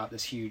I drop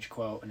this huge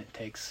quote, and it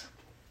takes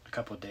a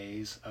couple of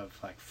days of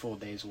like full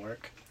day's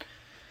work.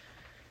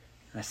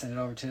 And I send it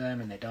over to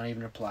them, and they don't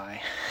even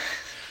reply.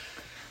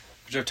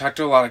 Which I've talked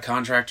to a lot of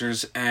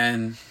contractors,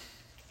 and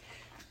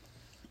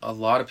a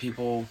lot of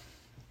people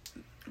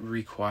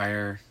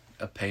require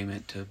a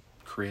payment to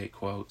create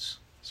quotes.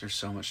 There's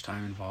so much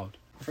time involved.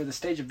 For the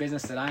stage of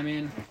business that I'm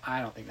in,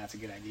 I don't think that's a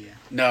good idea.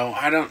 No,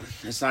 I don't.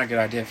 It's not a good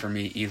idea for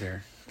me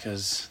either,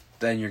 because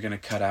then you're going to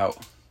cut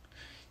out.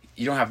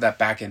 You don't have that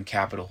back end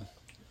capital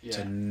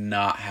to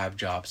not have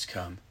jobs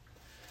come.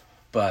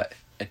 But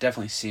it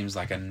definitely seems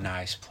like a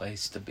nice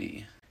place to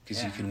be,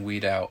 because you can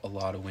weed out a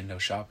lot of window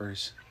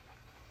shoppers.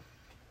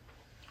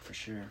 For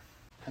sure.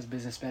 How's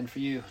business been for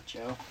you,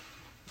 Joe?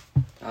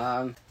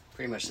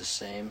 Pretty much the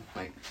same.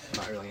 Like,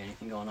 not really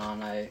anything going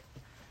on.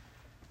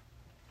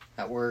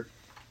 At work,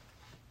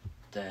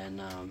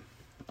 then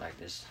like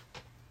this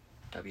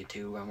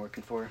W-2 I'm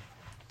working for.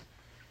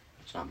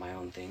 It's not my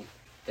own thing.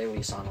 They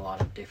lease on a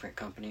lot of different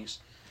companies,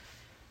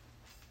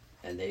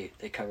 and they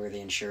cover the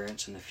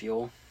insurance and the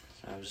fuel.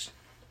 So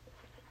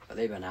but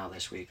they've been out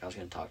this week. I was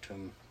gonna talk to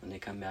them when they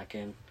come back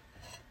in,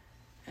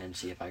 and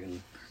see if I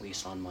can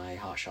lease on my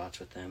hot shots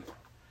with them.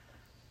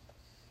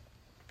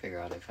 Figure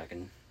out if I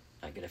can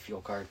get a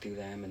fuel card through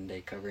them and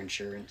they cover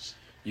insurance.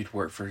 You'd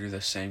work for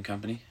the same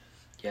company?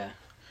 Yeah.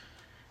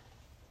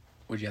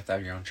 Would you have to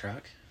have your own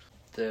truck?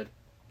 The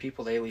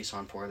people they lease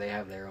on for, they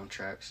have their own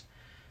trucks,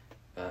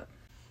 but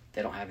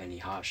they don't have any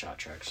hot shot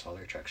trucks. All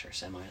their trucks are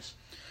semis.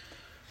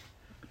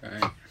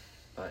 Right.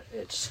 But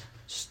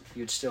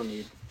you'd still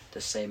need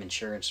the same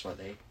insurance what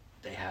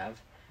they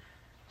have.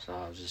 So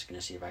I was just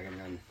gonna see if I can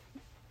run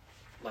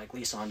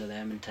lease onto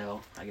them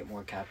until I get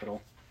more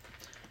capital.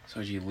 So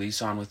would you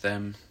lease on with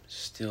them,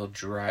 still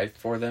drive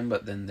for them,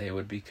 but then they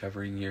would be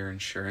covering your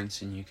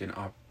insurance, and you can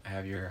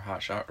have your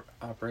hot shot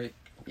operate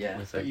Yeah.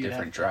 with a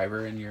different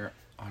driver on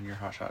your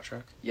hot shot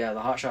truck? Yeah,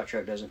 the hot shot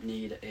truck doesn't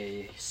need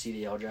a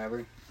CDL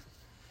driver.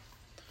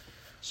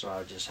 So I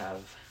would just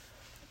have,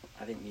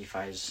 I think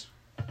Nephi's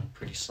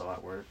pretty slow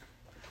at work.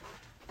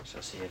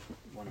 So see if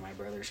one of my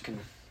brothers can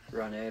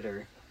run it,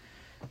 or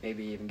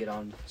maybe even get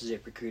on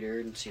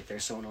ZipRecruiter and see if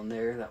there's someone on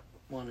there that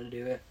wanted to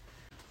do it.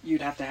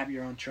 You'd have to have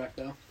your own truck,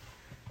 though.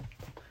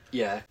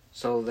 Yeah.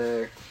 So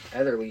the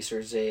other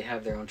leasers, they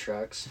have their own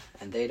trucks,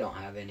 and they don't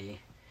have any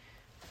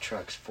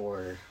trucks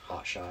for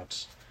hot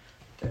shots.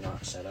 They're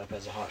not set up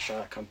as a hot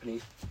shot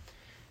company.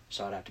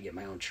 So I'd have to get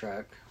my own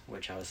truck,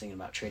 which I was thinking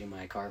about trading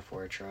my car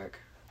for a truck.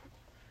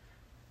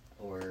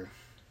 Or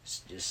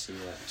just see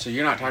what... So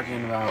you're not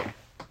talking about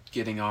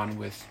getting on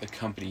with the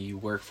company you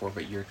work for,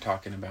 but you're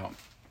talking about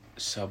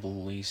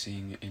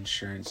subleasing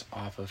insurance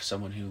off of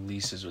someone who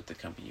leases with the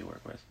company you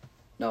work with?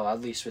 No, I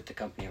lease with the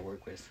company I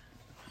work with.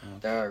 Okay.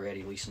 They're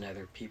already leasing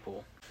other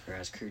people or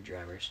as crew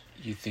drivers.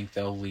 You think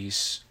they'll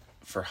lease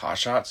for hot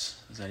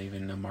shots? Is that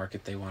even a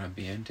market they want to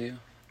be into?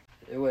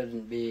 It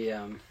wouldn't be,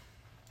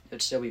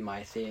 it'd still be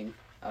my thing.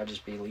 I'll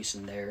just be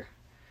leasing their,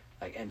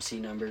 MC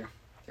number,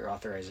 their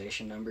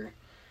authorization number,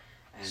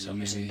 and So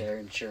using maybe- their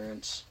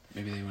insurance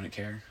Maybe they wouldn't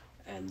care.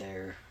 and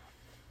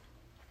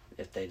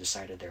if they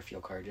decided their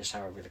fuel card, just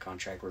however the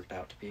contract worked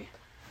out to be.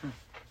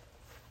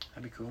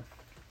 That'd be cool.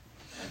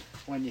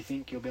 When do you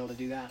think you'll be able to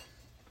do that?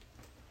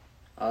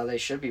 They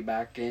should be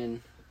back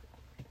in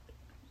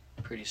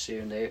pretty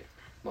soon.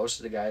 Most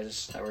of the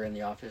guys that were in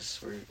the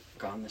office were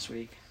gone this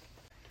week.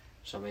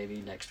 So maybe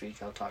next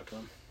week I'll talk to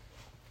them.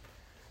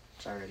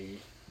 It's already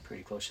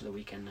pretty close to the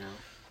weekend now.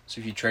 So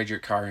if you trade your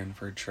car in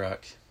for a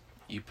truck,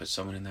 you put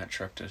someone in that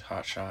truck to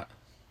hot shot,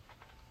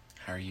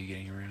 how are you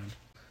getting around?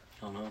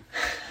 I don't know.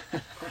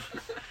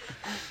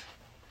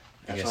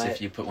 I guess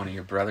if you put one of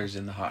your brothers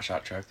in the hot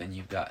shot truck, then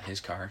you've got his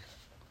car.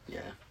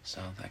 Yeah.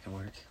 So that can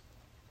work.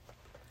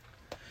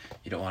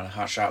 You don't want a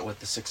hot shot with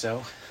the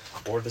 6.0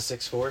 or the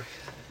 6.4?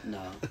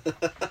 No.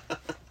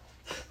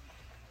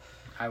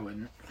 I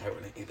wouldn't. I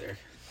wouldn't either.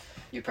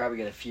 You'd probably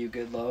get a few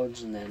good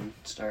loads and then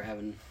start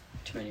having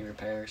too many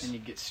repairs. And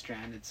you'd get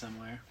stranded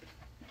somewhere.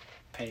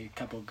 Pay a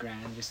couple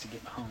grand just to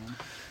get home.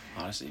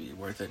 Honestly, it'd be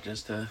worth it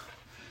just to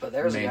But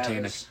there was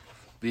maintain a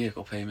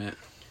vehicle payment.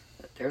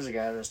 There's a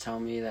guy that was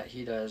telling me that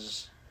he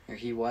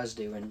was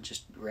doing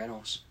just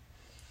rentals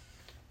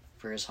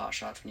for his hot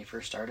shots when he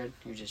first started.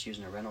 He was just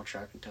using a rental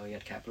truck until he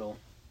had capital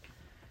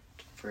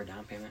for a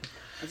down payment.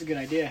 That's a good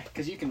idea,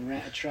 because you can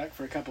rent a truck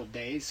for a couple of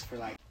days for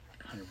 $100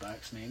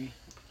 maybe.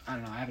 I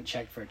don't know. I haven't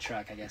checked for a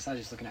truck, I guess. I was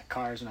just looking at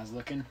cars when I was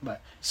looking,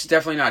 but... It's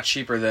definitely not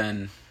cheaper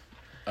than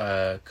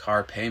a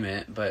car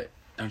payment, but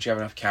don't you have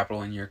enough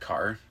capital in your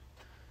car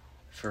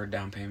for a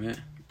down payment?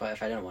 But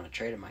if I didn't want to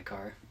trade in my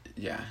car...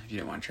 Yeah, if you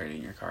didn't want to trade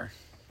in your car.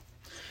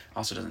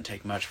 Also doesn't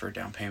take much for a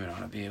down payment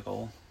on a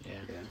vehicle. Yeah.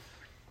 Yeah.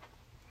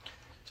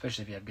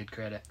 Especially if you have good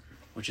credit.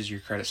 Which, is your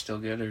credit still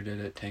good, or did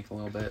it tank a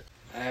little bit?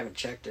 I haven't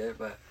checked it,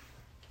 but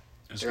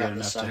It was Throughout good the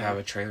enough to summer. have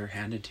a trailer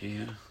handed to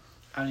you.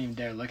 I don't even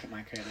dare look at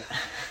my credit.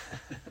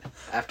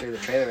 after the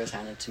trailer was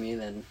handed to me,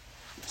 then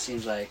it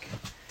seems like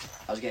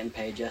I was getting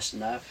paid just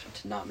enough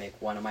to not make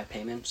one of my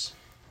payments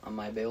on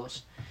my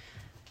bills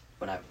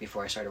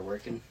before I started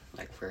working,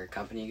 for a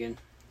company again.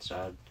 So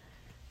I'd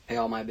pay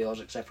all my bills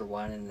except for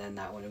one, and then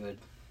that one would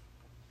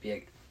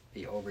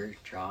be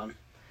overdrawn.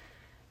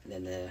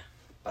 And then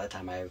by the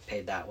time I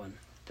paid that one,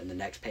 then the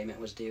next payment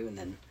was due, and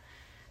then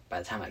by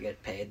the time I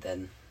get paid,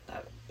 then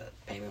that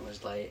payment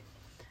was late.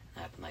 It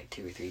happened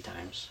 2 or 3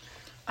 times.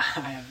 I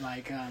have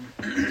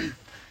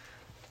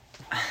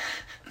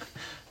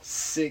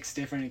 6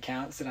 different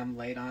accounts that I'm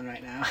late on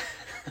right now.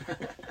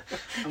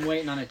 I'm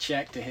waiting on a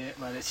check to hit,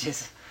 but it's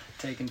just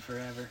taking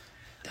forever.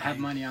 I have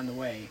money on the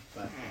way,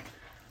 but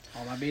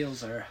all my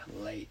bills are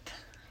late.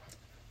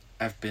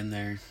 I've been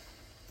there.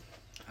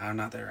 I'm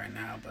not there right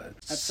now, but it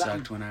That's sucked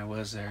something. when I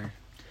was there.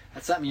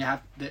 That's something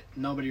that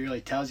nobody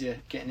really tells you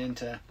getting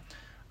into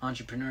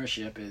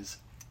entrepreneurship is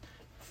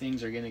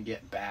things are going to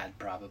get bad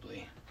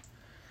probably.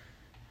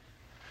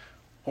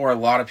 Or a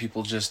lot of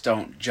people just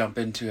don't jump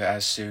into it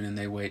as soon, and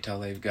they wait till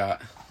they've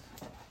got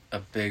a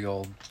big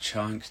old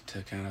chunk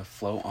to kind of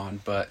float on.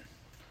 But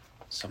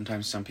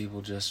sometimes some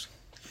people just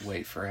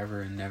wait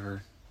forever and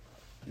never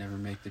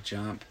make the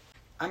jump.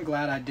 I'm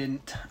glad I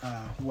didn't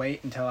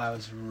wait until I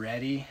was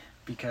ready,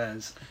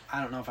 because I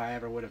don't know if I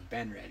ever would have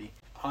been ready.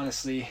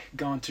 Honestly,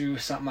 going through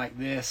something like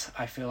this,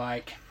 I feel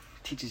like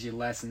teaches you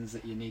lessons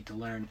that you need to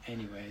learn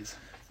anyways.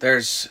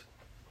 There's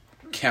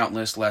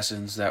countless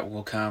lessons that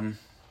will come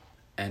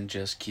and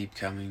just keep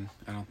coming.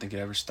 I don't think it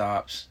ever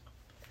stops.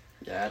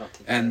 Yeah, I don't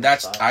think. And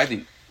I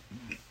think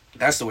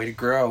that's the way to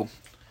grow.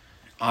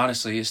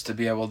 Honestly, is to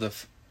be able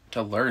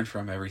to learn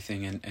from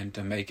everything and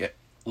to make it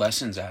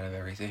lessons out of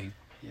everything.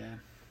 Yeah.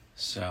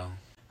 So,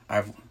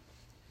 I've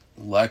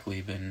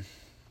luckily been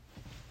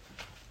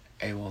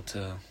able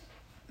to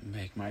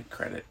make my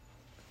credit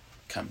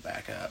come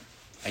back up.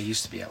 I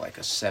used to be at like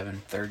a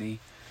 730,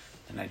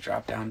 and I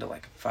dropped down to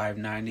like a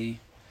 590,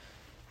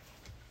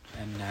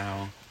 and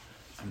now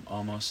I'm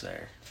almost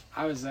there.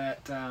 I was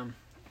at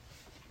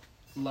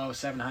low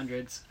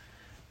 700s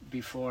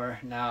before.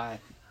 Now I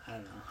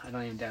don't know. I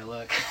don't even dare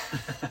look.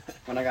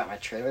 When I got my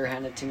trailer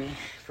handed to me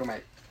for my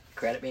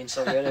credit being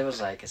so good, it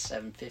was like a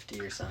 750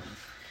 or something.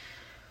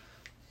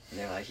 And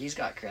they're like, he's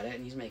got credit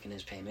and he's making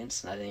his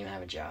payments, and I didn't even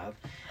have a job.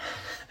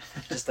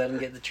 Just let him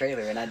get the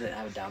trailer, and I didn't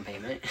have a down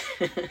payment.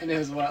 And it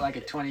was what, like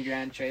a 20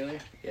 grand trailer?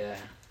 Yeah.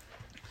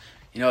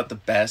 You know what the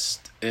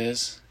best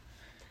is?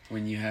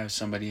 When you have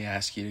somebody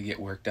ask you to get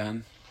work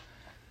done,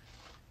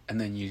 and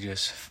then you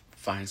just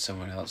find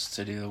someone else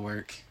to do the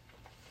work,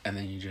 and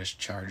then you just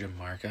charge a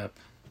markup.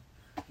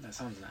 That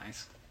sounds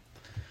nice.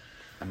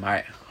 I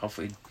might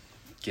hopefully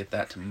get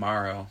that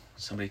tomorrow.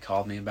 Somebody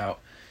called me about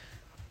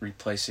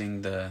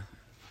replacing the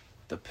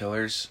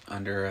pillars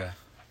under a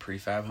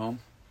prefab home.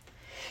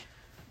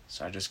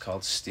 So I just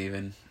called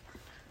Steven,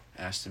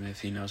 asked him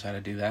if he knows how to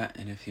do that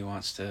and if he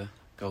wants to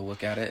go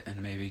look at it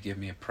and maybe give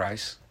me a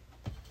price.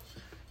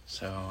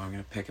 So I'm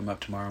going to pick him up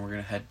tomorrow and we're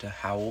going to head to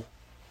Howell.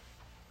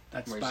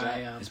 That's Where's by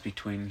that? It's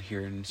between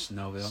here and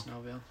Snowville.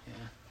 Snowville,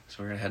 yeah. So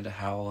we're going to head to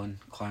Howell and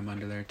climb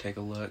under there, take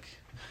a look.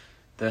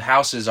 The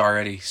house is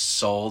already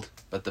sold,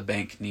 but the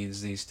bank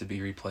needs these to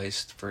be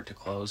replaced for it to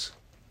close.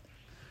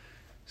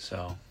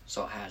 So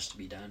So it has to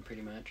be done,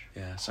 pretty much.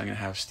 yeah, so I'm going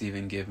to have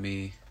Steven give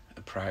me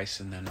a price,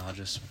 and then I'll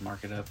just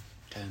mark it up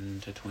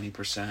 10 to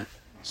 20%,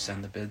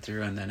 send the bid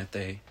through, and then if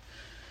they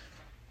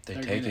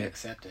They're take gonna it,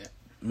 accept it.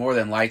 more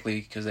than likely,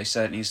 because they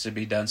said it needs to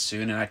be done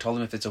soon, and I told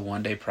them if it's a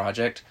one-day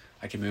project,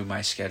 I can move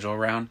my schedule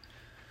around.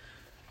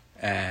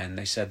 And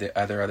they said the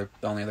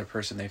only other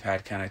person they've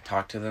had kind of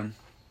talk to them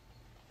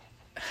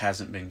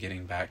hasn't been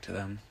getting back to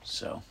them,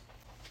 so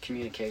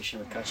Communication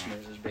with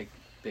customers is big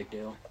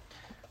deal.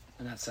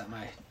 And that's something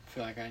I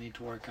feel like I need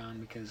to work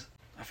on, because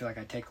I feel like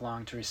I take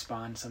long to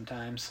respond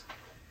sometimes.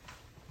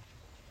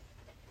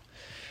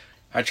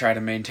 I try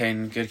to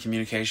maintain good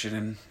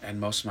communication, and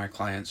most of my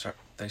clients,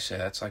 they say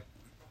that's like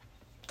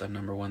the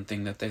number one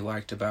thing that they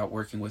liked about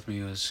working with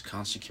me was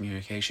constant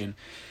communication.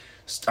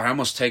 I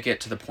almost take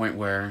it to the point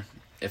where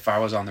if I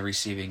was on the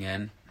receiving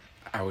end,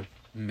 I would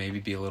maybe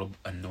be a little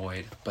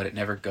annoyed, but it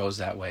never goes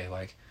that way.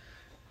 Like,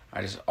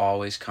 I just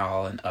always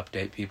call and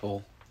update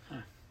people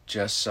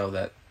just so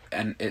that,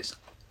 and it's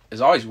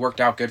always worked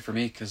out good for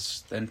me,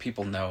 because then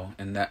people know,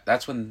 and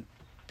that's what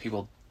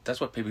people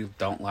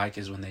don't like,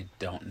 is when they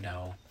don't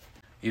know.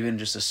 Even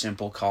just a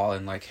simple call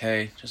and like,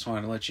 hey, just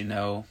wanted to let you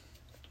know,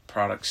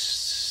 product's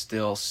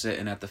still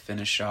sitting at the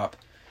finish shop.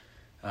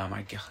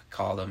 I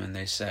called them and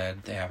they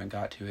said they haven't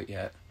got to it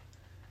yet.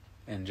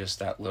 And just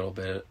that little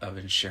bit of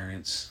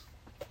insurance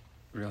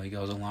really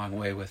goes a long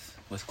way with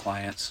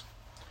clients.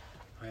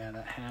 Oh yeah,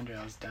 that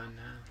handrail's done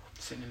now.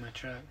 It's sitting in my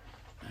truck.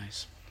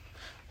 Nice.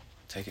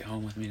 Take it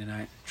home with me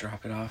tonight.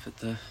 Drop it off at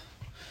the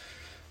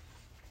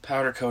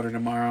powder coater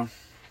tomorrow.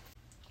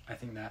 I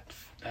think that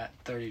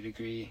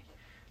 30-degree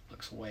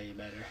looks way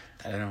better.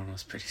 That other one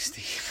was pretty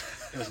steep.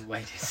 It was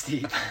way too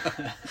steep.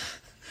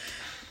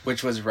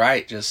 Which was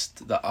right,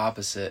 just the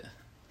opposite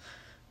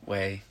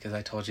way, because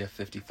I told you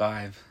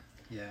 55.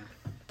 Yeah.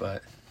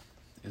 But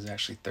it was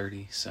actually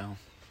 30, so.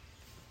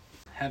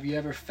 Have you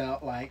ever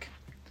felt like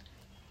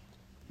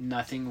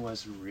nothing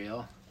was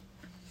real?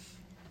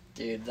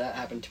 Dude, that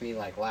happened to me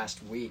like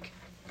last week.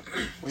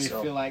 Where you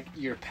feel like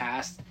your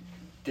past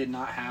did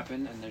not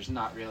happen, and there's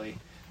not really,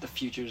 the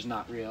future's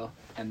not real,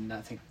 and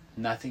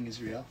nothing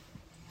is real?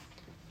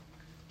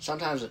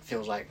 Sometimes it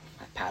feels like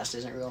my past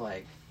isn't real,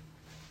 like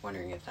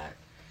wondering if that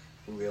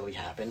really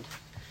happened.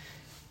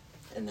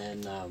 And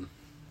then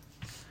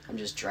I'm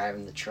just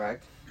driving the truck.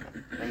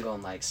 I'm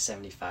going like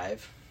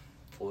 75,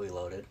 fully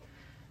loaded.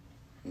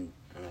 And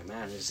I'm like,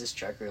 man, is this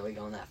truck really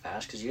going that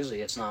fast? Because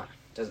usually it's not.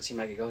 Doesn't seem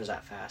like it goes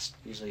that fast.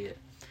 Usually it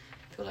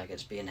feels like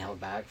it's being held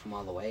back from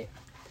all the weight.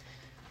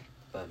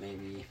 But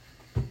maybe,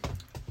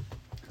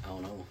 I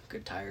don't know,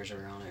 good tires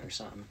are on it or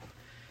something.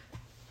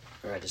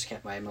 Or I just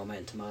kept my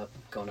momentum up,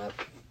 going up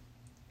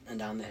and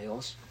down the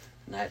hills.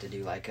 And I had to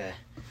do like a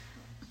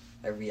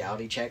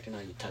reality check. You know,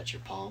 you touch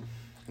your palm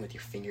with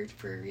your finger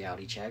for a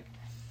reality check.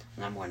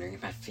 And I'm wondering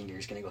if my finger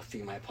is going to go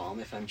through my palm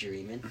if I'm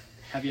dreaming.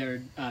 Have you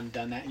ever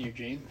done that in your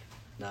dream?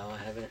 No,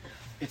 I haven't.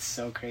 It's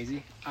so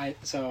crazy. I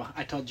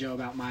told Joe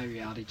about my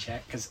reality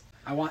check, because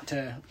I want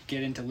to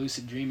get into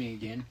lucid dreaming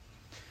again.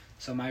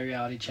 So my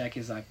reality check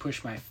is I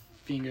push my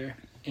finger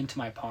into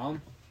my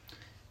palm,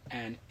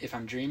 and if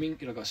I'm dreaming,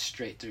 it'll go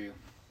straight through.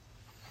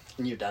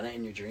 And you've done it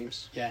in your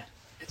dreams? Yeah.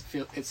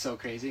 It's so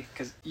crazy,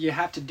 because you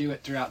have to do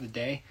it throughout the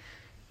day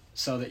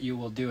so that you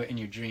will do it in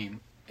your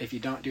dream. if you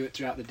don't do it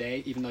throughout the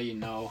day, even though you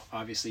know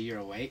obviously you're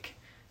awake,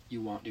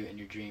 you won't do it in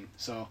your dream.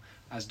 So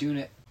I was doing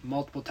it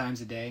multiple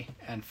times a day,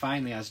 and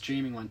finally I was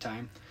dreaming one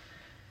time,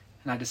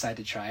 and I decided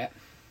to try it.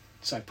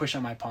 So I push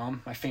on my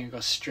palm, my finger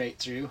goes straight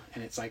through,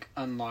 and it's like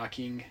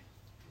unlocking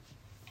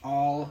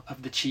all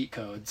of the cheat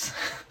codes.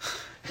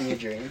 In your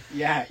dream?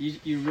 Yeah,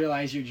 you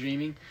realize you're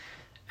dreaming,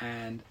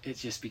 and it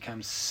just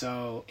becomes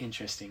so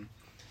interesting.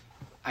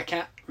 I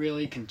can't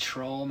really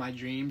control my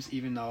dreams,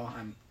 even though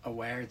I'm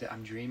aware that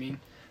I'm dreaming.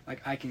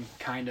 Like, I can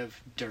kind of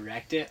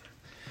direct it,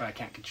 but I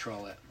can't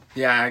control it.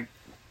 Yeah,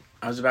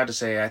 I was about to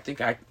say, I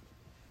think I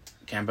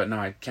can, but no,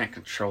 I can't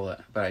control it,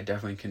 but I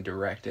definitely can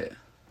direct it.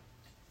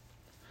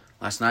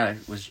 Last night I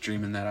was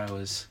dreaming that I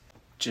was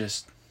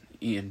just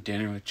eating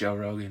dinner with Joe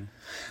Rogan.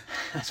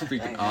 It's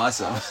freaking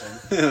awesome.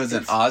 It was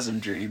an awesome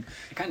dream.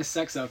 It kind of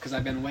sucks, though, because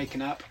I've been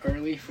waking up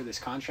early for this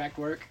contract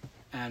work,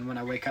 and when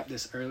I wake up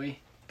this early,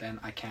 then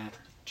I can't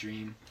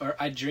dream. Or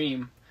I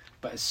dream,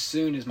 but as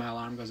soon as my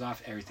alarm goes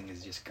off, everything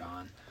is just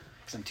gone,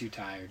 because I'm too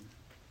tired.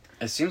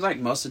 It seems like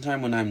most of the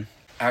time when I'm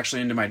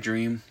actually into my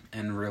dream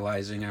and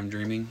realizing I'm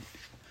dreaming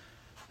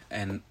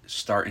and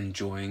start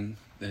enjoying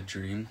the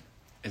dream,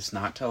 it's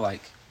not till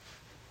like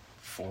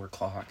 4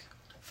 o'clock,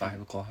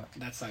 5 o'clock.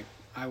 That's like,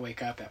 I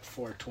wake up at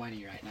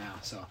 4:20 right now,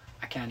 so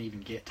I can't even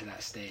get to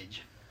that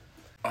stage.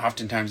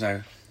 Oftentimes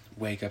I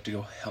wake up to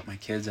go help my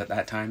kids at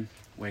that time,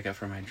 wake up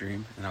from my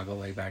dream, and I'll go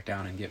lay back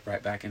down and get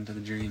right back into the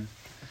dream.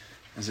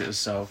 Because it was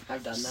so,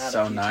 I've done that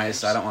so a few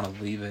nice. times. I don't want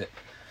to leave it.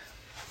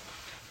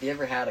 Have you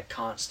ever had a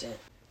constant,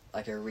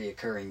 like a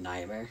reoccurring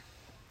nightmare?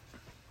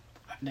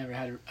 I've never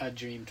had a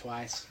dream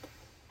twice.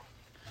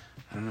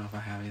 I don't know if I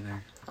have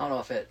either. I don't know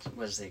if it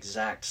was the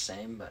exact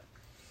same, but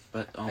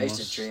But I used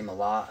almost. to dream a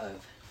lot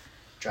of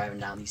driving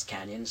down these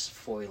canyons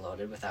fully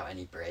loaded without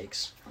any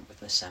brakes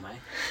with a semi.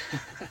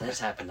 And it's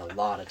happened a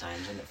lot of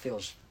times, and it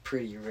feels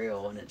pretty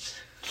real when it's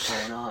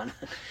going on.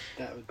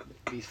 That would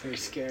be very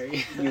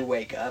scary. You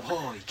wake up,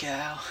 holy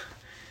cow!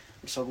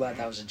 I'm so glad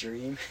that was a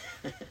dream.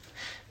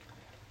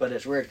 But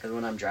it's weird because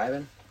when I'm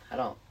driving, I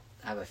don't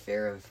have a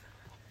fear of.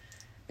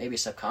 Maybe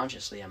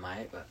subconsciously I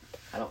might, but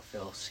I don't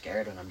feel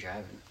scared when I'm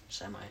driving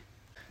semi. Have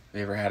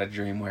you ever had a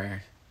dream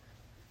where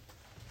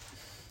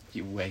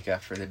you wake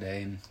up for the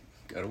day and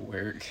go to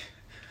work,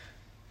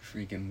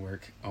 freaking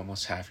work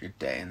almost half your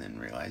day, and then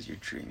realize you're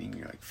dreaming?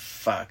 You're like,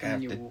 fuck, I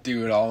have And to you-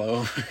 do it all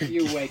over.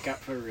 You wake up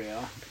for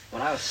real.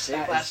 When I was sick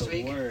That is last the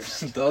week,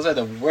 worst. Those are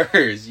the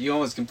worst. You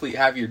almost complete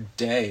half your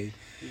day.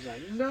 He's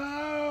like,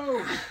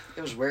 no!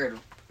 it was weird.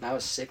 When I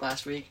was sick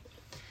last week,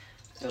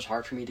 it was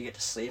hard for me to get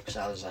to sleep because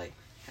I was like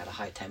had a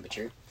high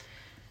temperature.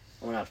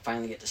 And when I'd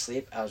finally get to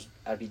sleep,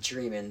 I'd be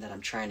dreaming that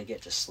I'm trying to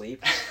get to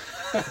sleep,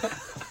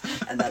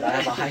 and that I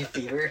have a high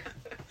fever.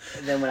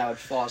 And then when I would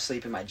fall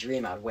asleep in my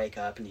dream, I would wake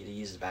up and need to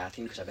use the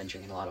bathroom because I've been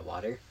drinking a lot of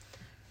water.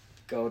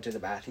 Go to the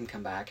bathroom,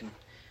 come back, and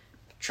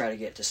try to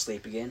get to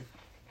sleep again.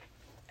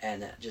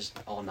 And just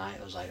all night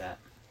it was like that.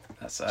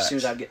 That's As soon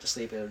as I'd get to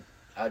sleep,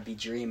 I would be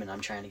dreaming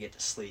I'm trying to get to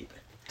sleep.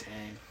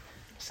 Dang.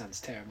 Sounds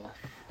terrible.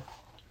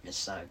 It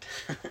sucked.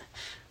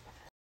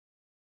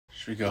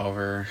 Should we go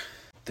over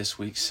this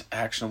week's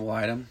actionable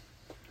item?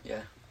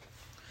 Yeah.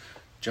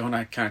 Joe and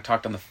I kind of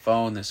talked on the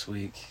phone this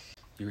week.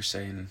 You were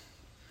saying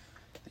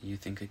that you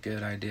think a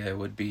good idea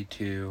would be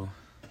to...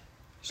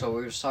 So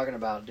we were talking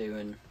about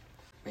doing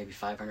maybe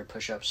 500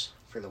 push-ups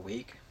for the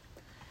week,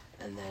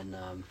 and then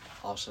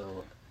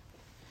also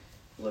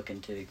look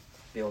into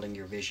building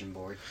your vision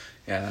board.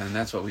 Yeah, and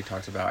that's what we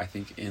talked about, I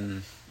think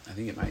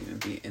it might even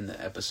be in the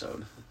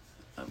episode,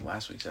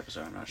 last week's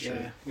episode, I'm not sure.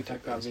 Yeah, we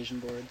talked about vision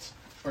boards.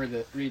 Or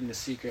reading The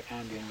Secret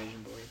and doing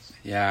vision boards.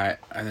 Yeah,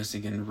 I was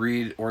thinking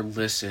read or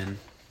listen,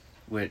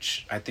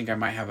 which I think I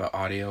might have an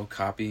audio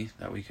copy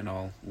that we can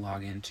all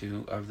log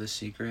into of The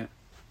Secret.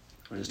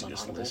 Or Just on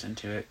just Audible? listen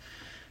to it.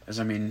 Because,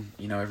 I mean,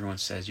 you know, everyone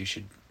says you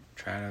should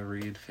try to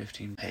read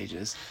 15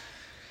 pages.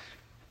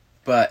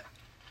 But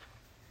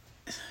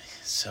it's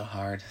so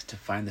hard to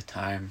find the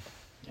time.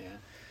 Yeah.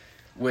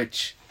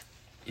 Which,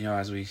 you know,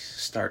 as we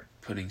start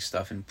putting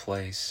stuff in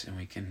place and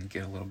we can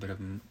get a little bit of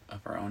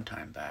our own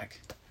time back,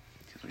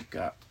 because we've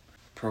got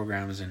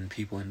programs and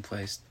people in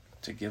place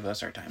to give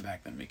us our time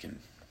back, then we can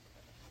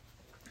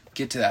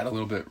get to that a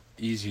little bit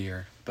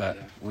easier. But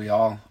Yeah. we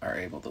all are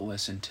able to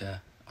listen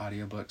to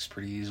audiobooks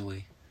pretty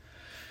easily.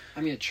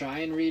 I'm going to try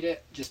and read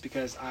it just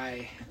because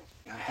I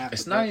have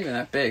It's the not book. even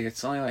that big.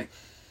 It's only like...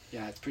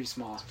 Yeah, it's pretty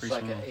small. It's Pretty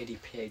like small. an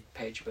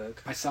 80-page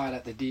book. I saw it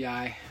at the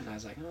DI, and I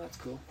was like, oh, that's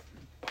cool.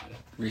 Bought it.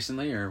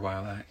 Recently or a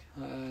while back?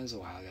 It was a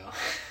while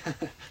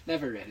ago.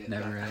 Never read it.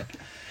 Never but read it.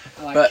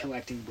 I like But-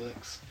 collecting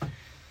books.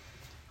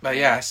 But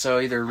yeah, so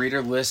either read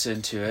or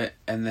listen to it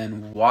and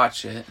then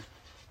watch it,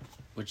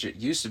 which it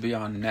used to be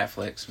on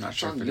Netflix. I'm not It's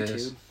sure on if it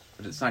is, YouTube.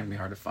 but it's not going to be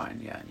hard to find.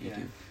 Yeah, on Yeah.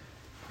 YouTube.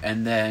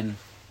 And then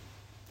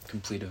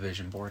complete a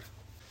vision board.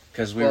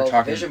 Because we Well, were the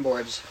talking... vision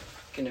board's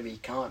going to be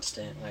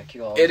constant. Like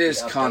you all. It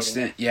is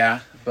constant, yeah,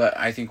 but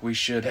I think we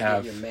should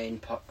have... your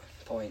main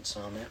points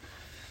on it.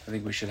 I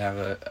think we should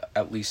have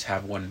at least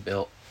have one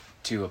built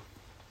to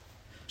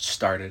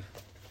started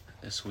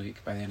this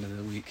week, by the end of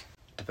the week.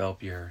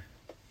 develop your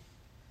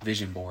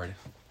vision board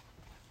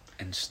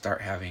and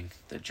start having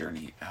the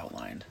journey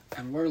outlined.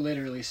 And we're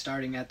literally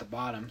starting at the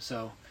bottom.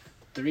 So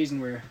the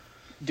reason we're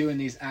doing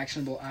these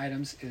actionable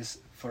items is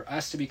for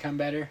us to become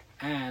better,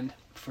 and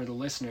for the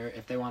listener,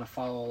 if they want to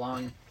follow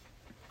along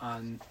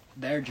on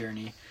their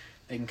journey,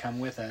 they can come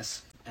with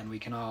us and we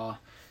can all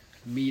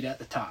meet at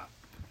the top.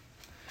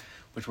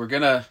 Which we're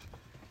gonna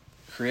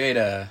create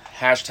a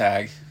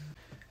hashtag,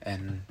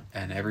 and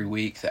every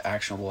week the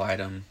actionable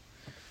item,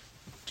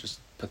 just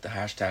put the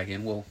hashtag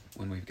in.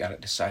 When we've got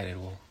it decided,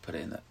 we'll put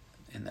it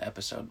in the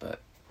episode,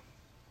 but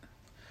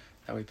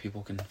that way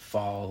people can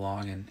follow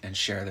along and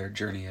share their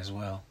journey as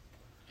well.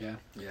 Yeah.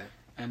 Yeah.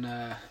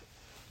 And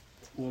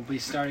we'll be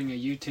starting a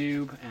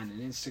YouTube and an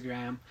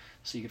Instagram,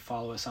 so you can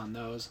follow us on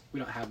those. We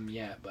don't have them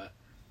yet, but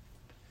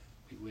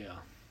we will.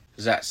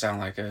 Does that sound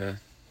like a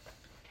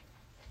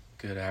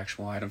good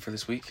actionable item for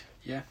this week?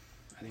 Yeah,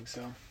 I think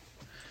so.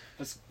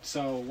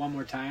 So one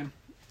more time.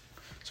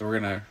 So we're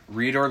going to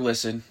read or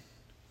listen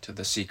to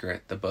The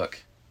Secret, the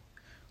book.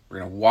 We're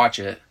going to watch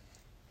it,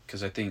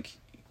 because I think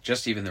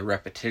just even the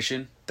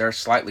repetition, they're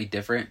slightly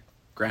different.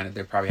 Granted,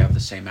 they probably have the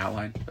same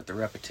outline, but the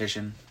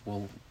repetition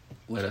will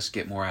let us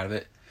get more out of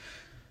it.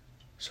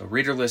 So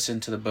read or listen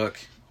to the book,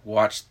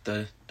 watch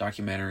the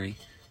documentary,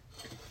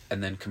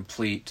 and then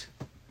complete.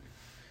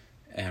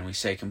 And we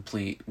say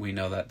complete, we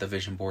know that the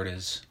vision board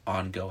is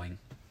ongoing,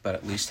 but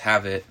at least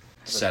have it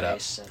set up.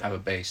 Have a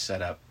base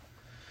set up.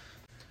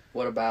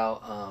 What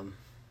about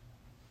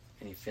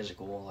any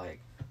physical, like,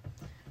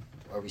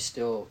 are we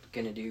still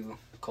going to do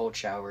cold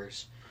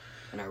showers?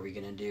 And are we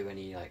going to do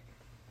any, like,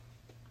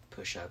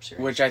 push-ups?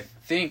 Which I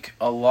think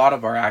a lot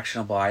of our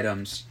actionable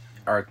items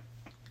are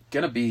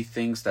going to be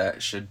things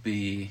that should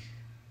be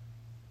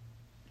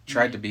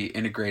tried to be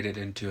integrated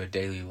into a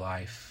daily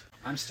life.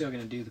 I'm still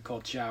going to do the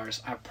cold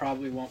showers. I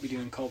probably won't be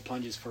doing cold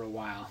plunges for a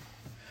while.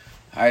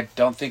 I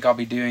don't think I'll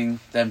be doing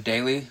them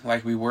daily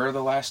like we were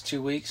the last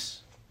 2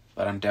 weeks,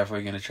 but I'm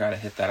definitely going to try to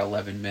hit that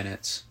 11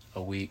 minutes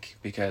a week,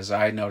 because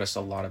I noticed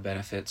a lot of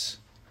benefits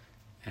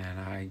and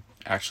I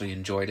actually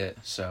enjoyed it.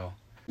 So,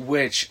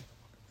 which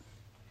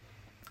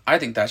I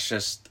think that's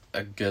just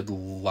a good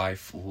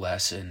life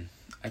lesson.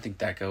 I think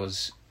that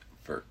goes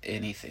for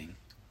anything.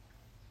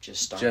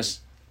 Just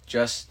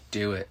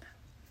do it.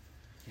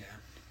 Yeah.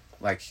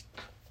 Like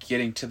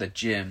getting to the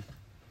gym,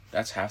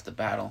 that's half the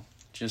battle.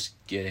 Just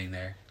getting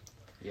there.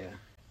 Yeah.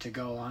 To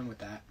go along with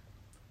that,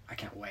 I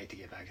can't wait to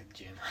get back to the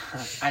gym.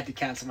 I had to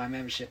cancel my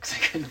membership because I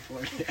couldn't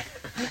afford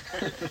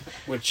it.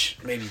 Which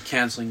maybe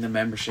canceling the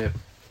membership,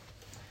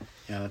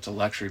 it's a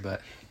luxury,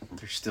 but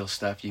there's still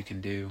stuff you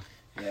can do.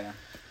 Yeah.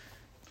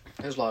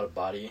 There's a lot of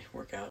body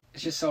workout.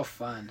 It's just so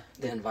fun.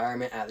 The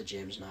environment at the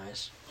gym's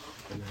nice.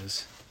 It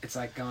is. It's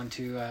like going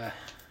to a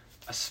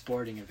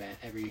sporting event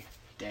every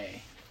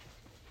day.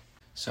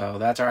 So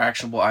that's our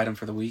actionable item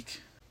for the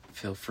week.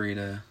 Feel free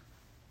to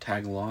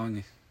tag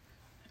along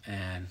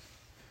and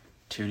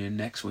tune in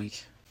next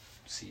week.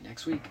 See you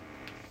next week.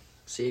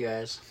 See you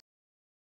guys.